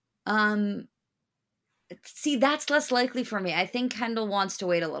 See, that's less likely for me. I think Kendall wants to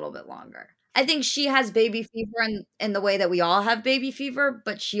wait a little bit longer. I think she has baby fever in the way that we all have baby fever,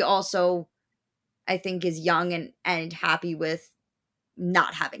 but she also, I think, is young and happy with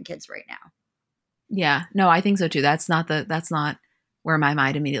not having kids right now. Yeah, no, I think so too. That's not where my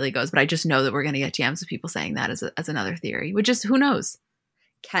mind immediately goes, but I just know that we're going to get DMs of people saying that as another theory, which is, who knows?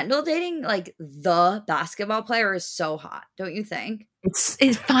 Kendall dating like the basketball player is so hot, don't you think?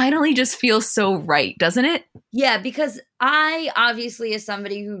 It finally just feels so right, doesn't it? Yeah, because I obviously, as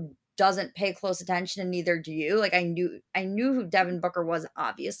somebody who doesn't pay close attention, and neither do you, like I knew who Devin Booker was,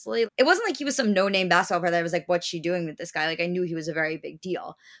 obviously. It wasn't like he was some no-name basketball player that was like, what's she doing with this guy? Like I knew he was a very big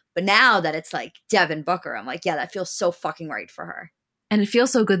deal. But now that it's like Devin Booker, I'm like, yeah, that feels so fucking right for her. And it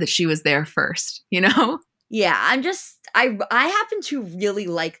feels so good that she was there first, you know? Yeah, I happen to really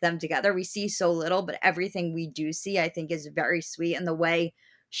like them together. We see so little, but everything we do see, I think, is very sweet. And the way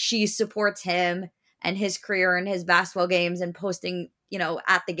she supports him and his career and his basketball games and posting,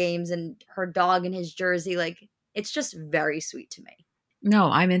 at the games and her dog in his jersey, like, it's just very sweet to me.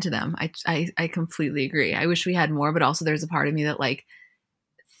 No, I'm into them. I completely agree. I wish we had more, but also there's a part of me that like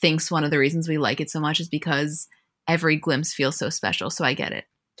thinks one of the reasons we like it so much is because every glimpse feels so special. So I get it.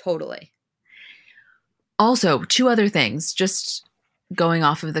 Totally. Also, two other things, just going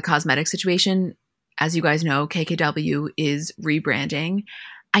off of the cosmetic situation. As you guys know, KKW is rebranding.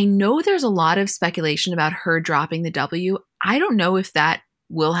 I know there's a lot of speculation about her dropping the W. I don't know if that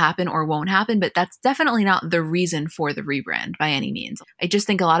will happen or won't happen, but that's definitely not the reason for the rebrand by any means. I just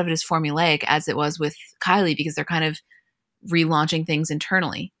think a lot of it is formulaic, as it was with Kylie, because they're kind of relaunching things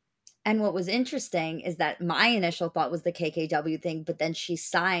internally. And what was interesting is that my initial thought was the KKW thing, but then she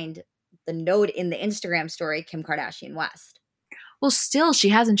signed the note in the Instagram story, Kim Kardashian West. Well, still, she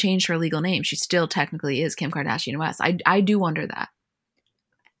hasn't changed her legal name. She still technically is Kim Kardashian West. I do wonder that.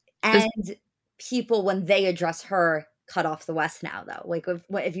 And people, when they address her, cut off the West now, though. Like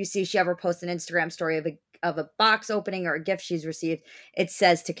if you see she ever posts an Instagram story of a box opening or a gift she's received, it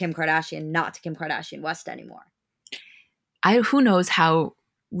says to Kim Kardashian, not to Kim Kardashian West anymore. Who knows how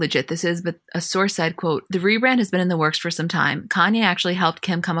legit this is, but a source said, quote, "The rebrand has been in the works for some time. Kanye actually helped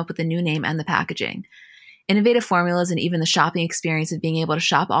Kim come up with the new name and the packaging. Innovative formulas and even the shopping experience of being able to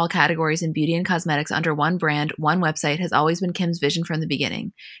shop all categories in beauty and cosmetics under one brand, one website has always been Kim's vision from the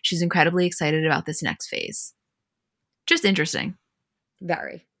beginning. She's incredibly excited about this next phase." Just interesting.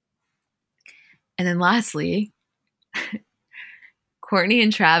 Very. And then lastly, Kourtney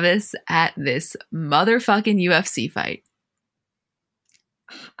and Travis at this motherfucking UFC fight.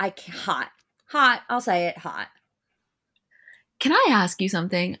 Hot. I'll say it, hot. Can I ask you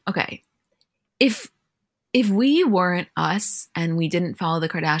something? Okay. If we weren't us and we didn't follow the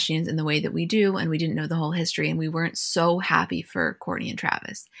Kardashians in the way that we do, and we didn't know the whole history, and we weren't so happy for Kourtney and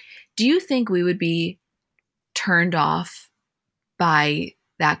Travis, do you think we would be turned off by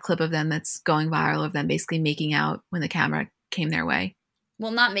that clip of them that's going viral, of them basically making out when the camera came their way?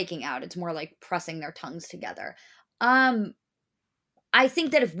 Well, not making out. It's more like pressing their tongues together. I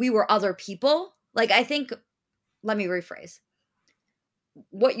think that if we were other people, let me rephrase.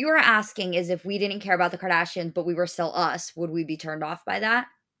 What you're asking is if we didn't care about the Kardashians, but we were still us, would we be turned off by that?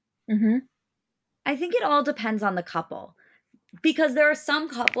 Mm-hmm. I think it all depends on the couple. Because there are some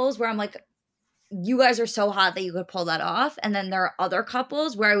couples where I'm like, you guys are so hot that you could pull that off. And then there are other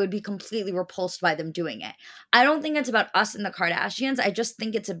couples where I would be completely repulsed by them doing it. I don't think it's about us and the Kardashians. I just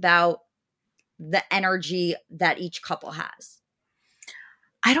think it's about the energy that each couple has.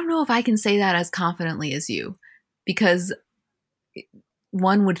 I don't know if I can say that as confidently as you, because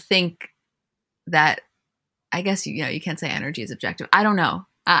one would think that, I guess, you can't say energy is objective. I don't know.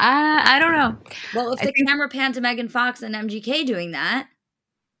 I don't know. Well, if the camera panned to Megan Fox and MGK doing that,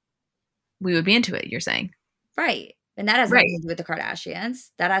 we would be into it, you're saying. Right. And that has nothing to do with the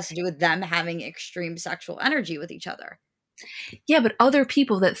Kardashians. That has to do with them having extreme sexual energy with each other. Yeah, but other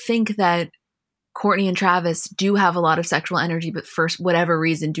people that think that Kourtney and Travis do have a lot of sexual energy, but for whatever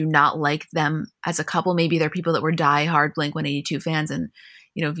reason do not like them as a couple. Maybe they're people that were diehard Blink-182 fans and,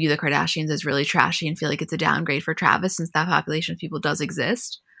 view the Kardashians as really trashy and feel like it's a downgrade for Travis, since that population of people does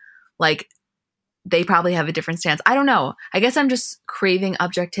exist. Like, they probably have a different stance. I don't know. I guess I'm just craving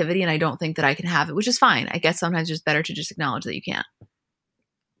objectivity, and I don't think that I can have it, which is fine. I guess sometimes it's better to just acknowledge that you can't.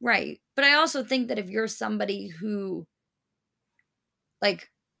 Right. But I also think that if you're somebody who, like,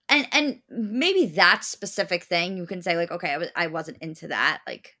 and maybe that specific thing, you can say, like, okay, I wasn't into that.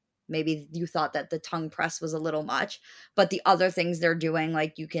 Like, maybe you thought that the tongue press was a little much, but the other things they're doing,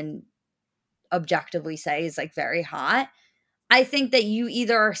 like you can objectively say is like very hot. I think that you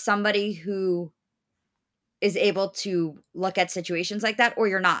either are somebody who is able to look at situations like that, or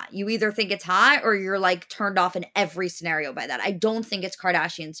you're not. You either think it's hot or you're like turned off in every scenario by that. I don't think it's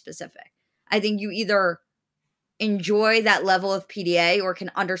Kardashian specific. I think you either enjoy that level of PDA or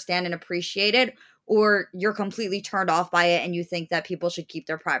can understand and appreciate it, or you're completely turned off by it and you think that people should keep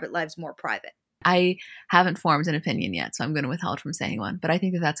their private lives more private. I haven't formed an opinion yet, so I'm going to withhold from saying one, but I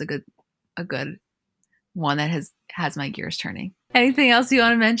think that that's a good one that has my gears turning. Anything else you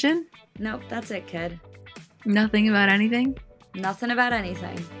want to mention? Nope, that's it, kid. Nothing about anything? Nothing about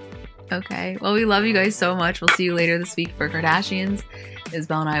anything. Okay. Well, we love you guys so much. We'll see you later this week for Kardashians.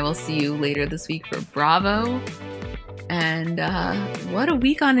 Isabel and I will see you later this week for Bravo. And what a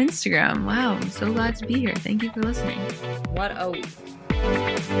week on Instagram. Wow. I'm so glad to be here. Thank you for listening. What a week.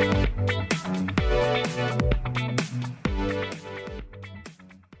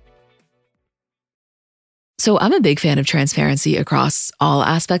 So I'm a big fan of transparency across all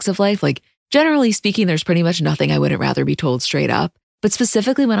aspects of life. Like, generally speaking, there's pretty much nothing I wouldn't rather be told straight up. But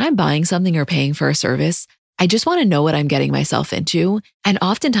specifically when I'm buying something or paying for a service, I just want to know what I'm getting myself into. And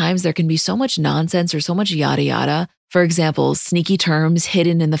oftentimes there can be so much nonsense or so much yada yada. For example, sneaky terms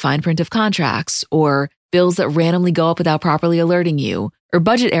hidden in the fine print of contracts, or bills that randomly go up without properly alerting you, or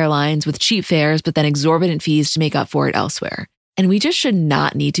budget airlines with cheap fares but then exorbitant fees to make up for it elsewhere. And we just should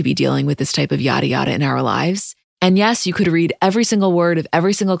not need to be dealing with this type of yada yada in our lives. And yes, you could read every single word of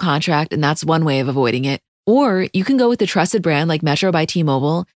every single contract, and that's one way of avoiding it. Or you can go with a trusted brand like Metro by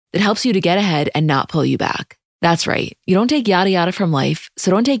T-Mobile that helps you to get ahead and not pull you back. That's right. You don't take yada yada from life,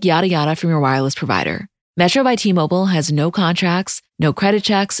 so don't take yada yada from your wireless provider. Metro by T-Mobile has no contracts, no credit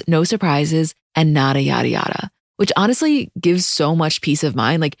checks, no surprises, and nada yada yada, which honestly gives so much peace of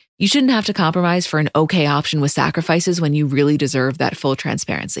mind. Like, you shouldn't have to compromise for an okay option with sacrifices when you really deserve that full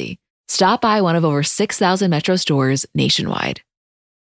transparency. Stop by one of over 6,000 Metro stores nationwide.